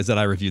multiplayer is that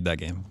I reviewed that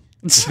game.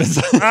 That's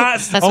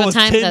what Almost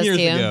time 10 does years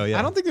to you. ago. Yeah.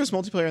 I don't think there's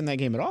multiplayer in that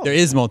game at all. There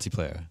is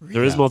multiplayer.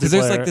 There is multiplayer. Because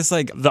there's like this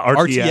the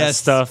RTS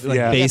stuff. like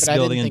yeah. base but I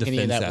didn't building and think any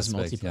of defense that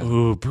was aspect. multiplayer. Yeah.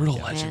 Ooh, Brutal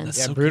Legend. That's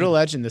Yeah, so Brutal good.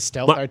 Legend, the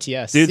stealth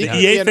RTS. Dude, the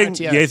Secretly EA an thing,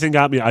 RTS. EA thing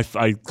got me. I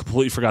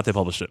completely forgot they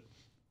published it.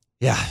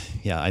 Yeah,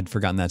 I'd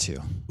forgotten that too.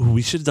 Ooh,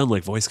 we should have done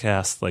like voice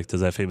cast, like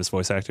does that famous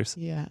voice actors?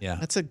 Yeah, Yeah.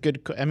 that's a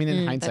good. I mean, in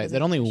that hindsight, is that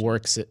a only good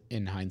works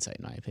in hindsight,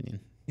 in my opinion.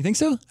 You think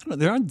so? I don't know.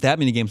 There aren't that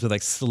many games with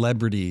like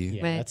celebrity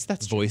Yeah, Right.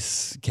 that's true.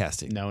 voice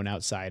casting. known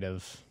outside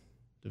of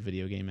the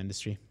video game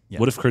industry. Yeah.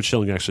 What if Kurt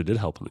Schilling actually did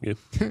help in the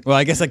game? Well,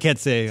 I guess I can't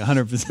say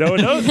 100%. No,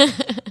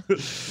 no.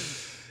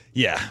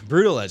 Yeah,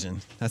 Brutal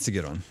Legend. That's a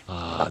good one.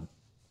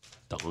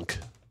 Donk.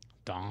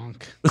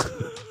 Donk.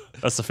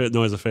 That's the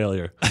noise of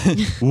failure.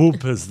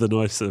 Whoop is the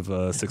noise of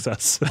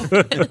success.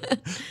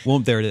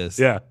 Whoop, there it is.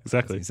 Yeah,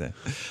 exactly.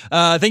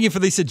 Thank you for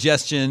the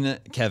suggestion,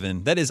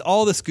 Kevin. That is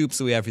all the scoops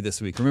that we have for this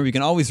week. Remember, you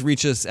can always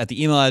reach us at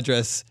the email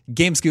address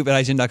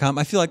gamescoop@ign.com.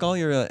 I feel like all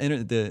your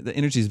the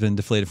energy's been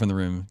deflated from the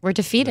room. We're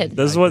defeated.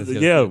 This is what,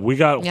 yeah, we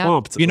got Yeah.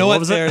 whomped. You know what?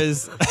 was There it?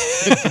 is,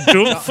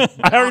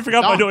 I already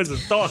forgot my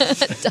noises. Donk.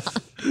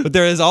 but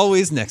there is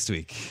always next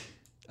week.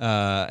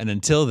 And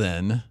until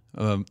then,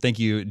 thank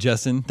you,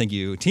 Justin. Thank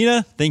you,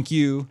 Tina. Thank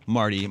you,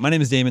 Marty. My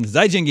name is Damon. This is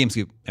IGN Game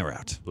Scoop, and we're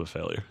out. What a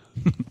failure.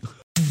 A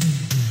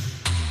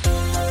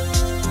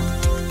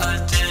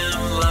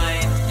dim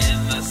light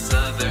in the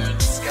southern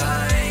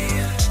sky.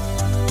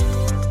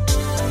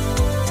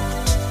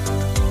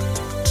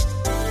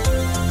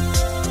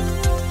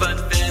 But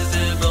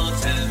visible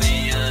to the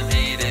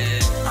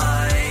unaided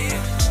eye.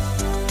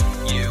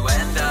 You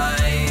and I.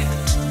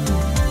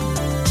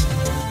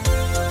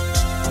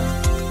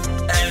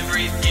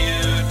 Every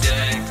few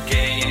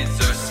decades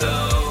or so.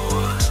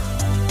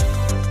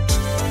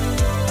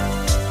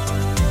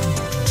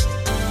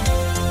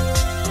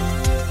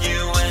 You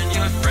and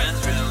your friends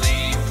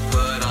really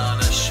put on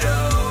a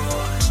show.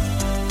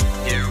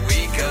 Here we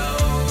go.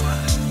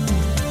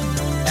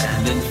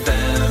 And in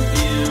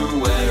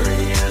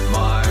February and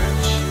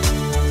March,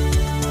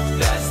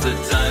 that's the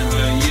time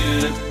for you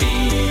to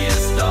be a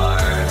star.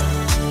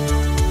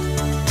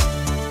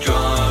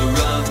 Draw a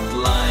rough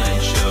line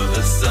and show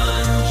the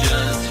sun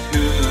just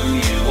who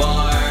you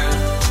are.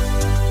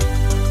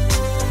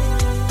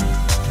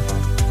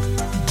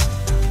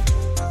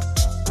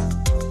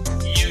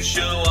 You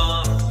show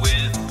up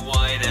with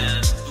white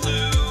and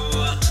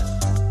blue.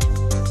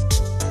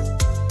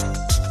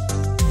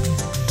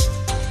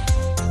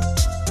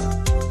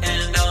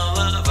 And all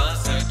of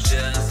us are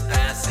just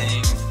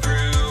passing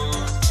through.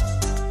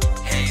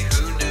 Hey,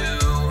 who knew?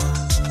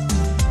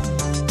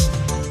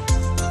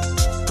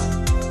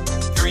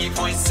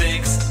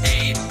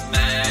 3.68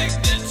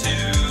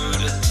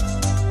 magnitude.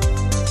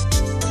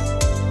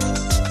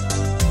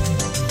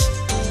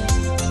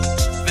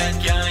 That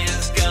guy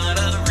has got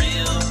a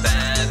real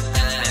bad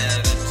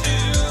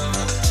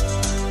attitude.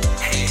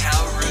 Hey,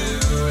 how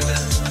rude.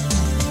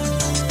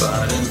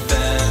 But in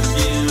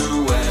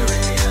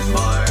February and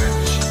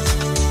March,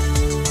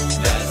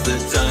 that's the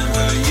time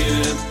for you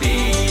to be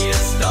a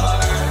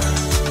star.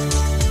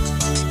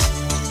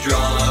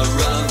 Draw a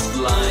rough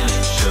line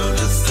and show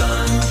the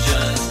sun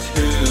just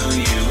who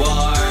you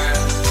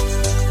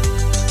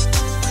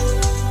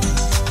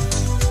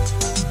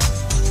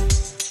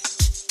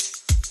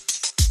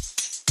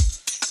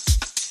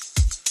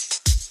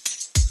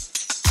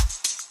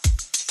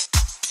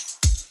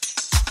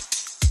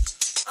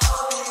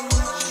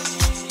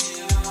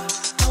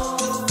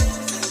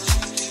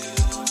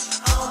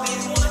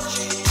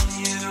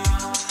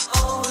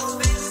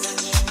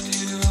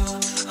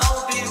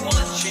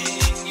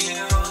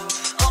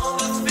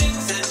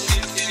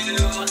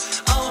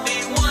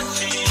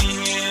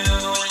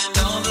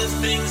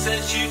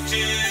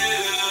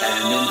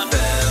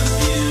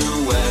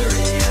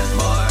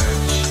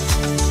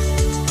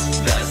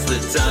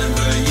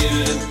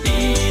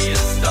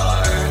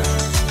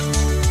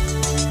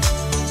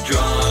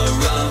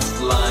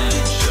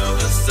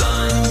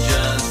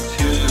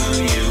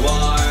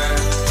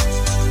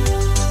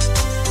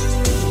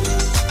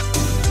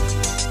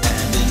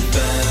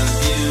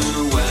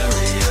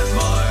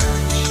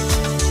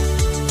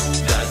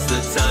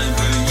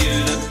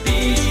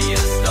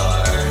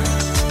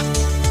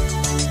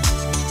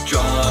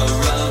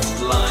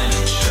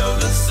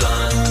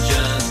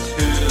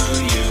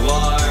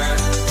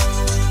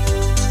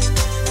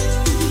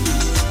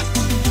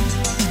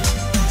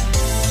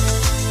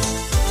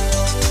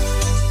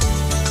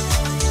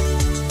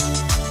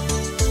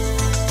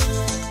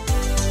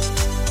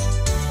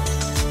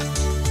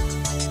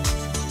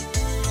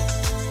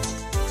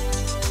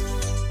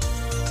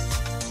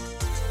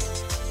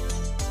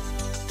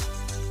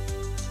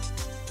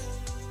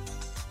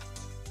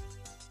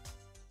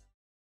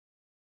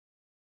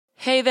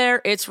Hey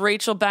there, it's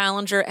Rachel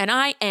Ballinger, and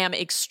I am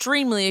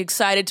extremely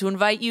excited to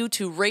invite you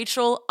to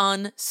Rachel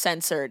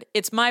Uncensored.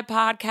 It's my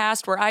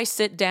podcast where I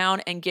sit down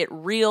and get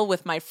real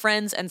with my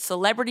friends and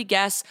celebrity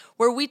guests,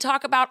 where we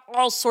talk about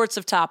all sorts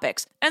of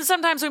topics. And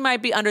sometimes we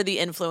might be under the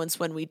influence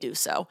when we do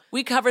so.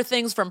 We cover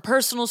things from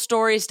personal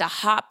stories to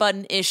hot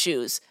button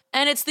issues.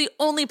 And it's the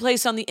only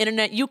place on the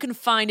internet you can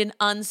find an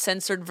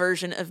uncensored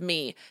version of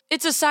me.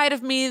 It's a side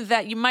of me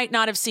that you might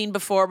not have seen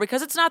before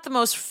because it's not the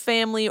most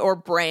family or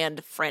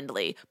brand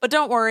friendly. But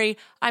don't worry,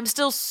 I'm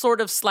still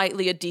sort of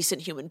slightly a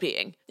decent human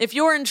being. If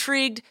you're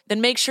intrigued, then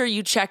make sure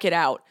you check it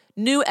out.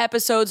 New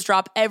episodes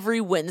drop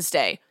every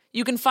Wednesday.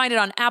 You can find it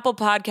on Apple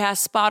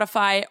Podcasts,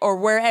 Spotify, or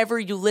wherever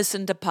you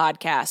listen to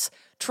podcasts.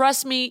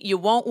 Trust me, you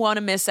won't want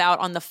to miss out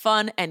on the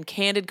fun and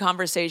candid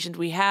conversations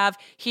we have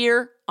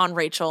here on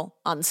Rachel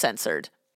Uncensored.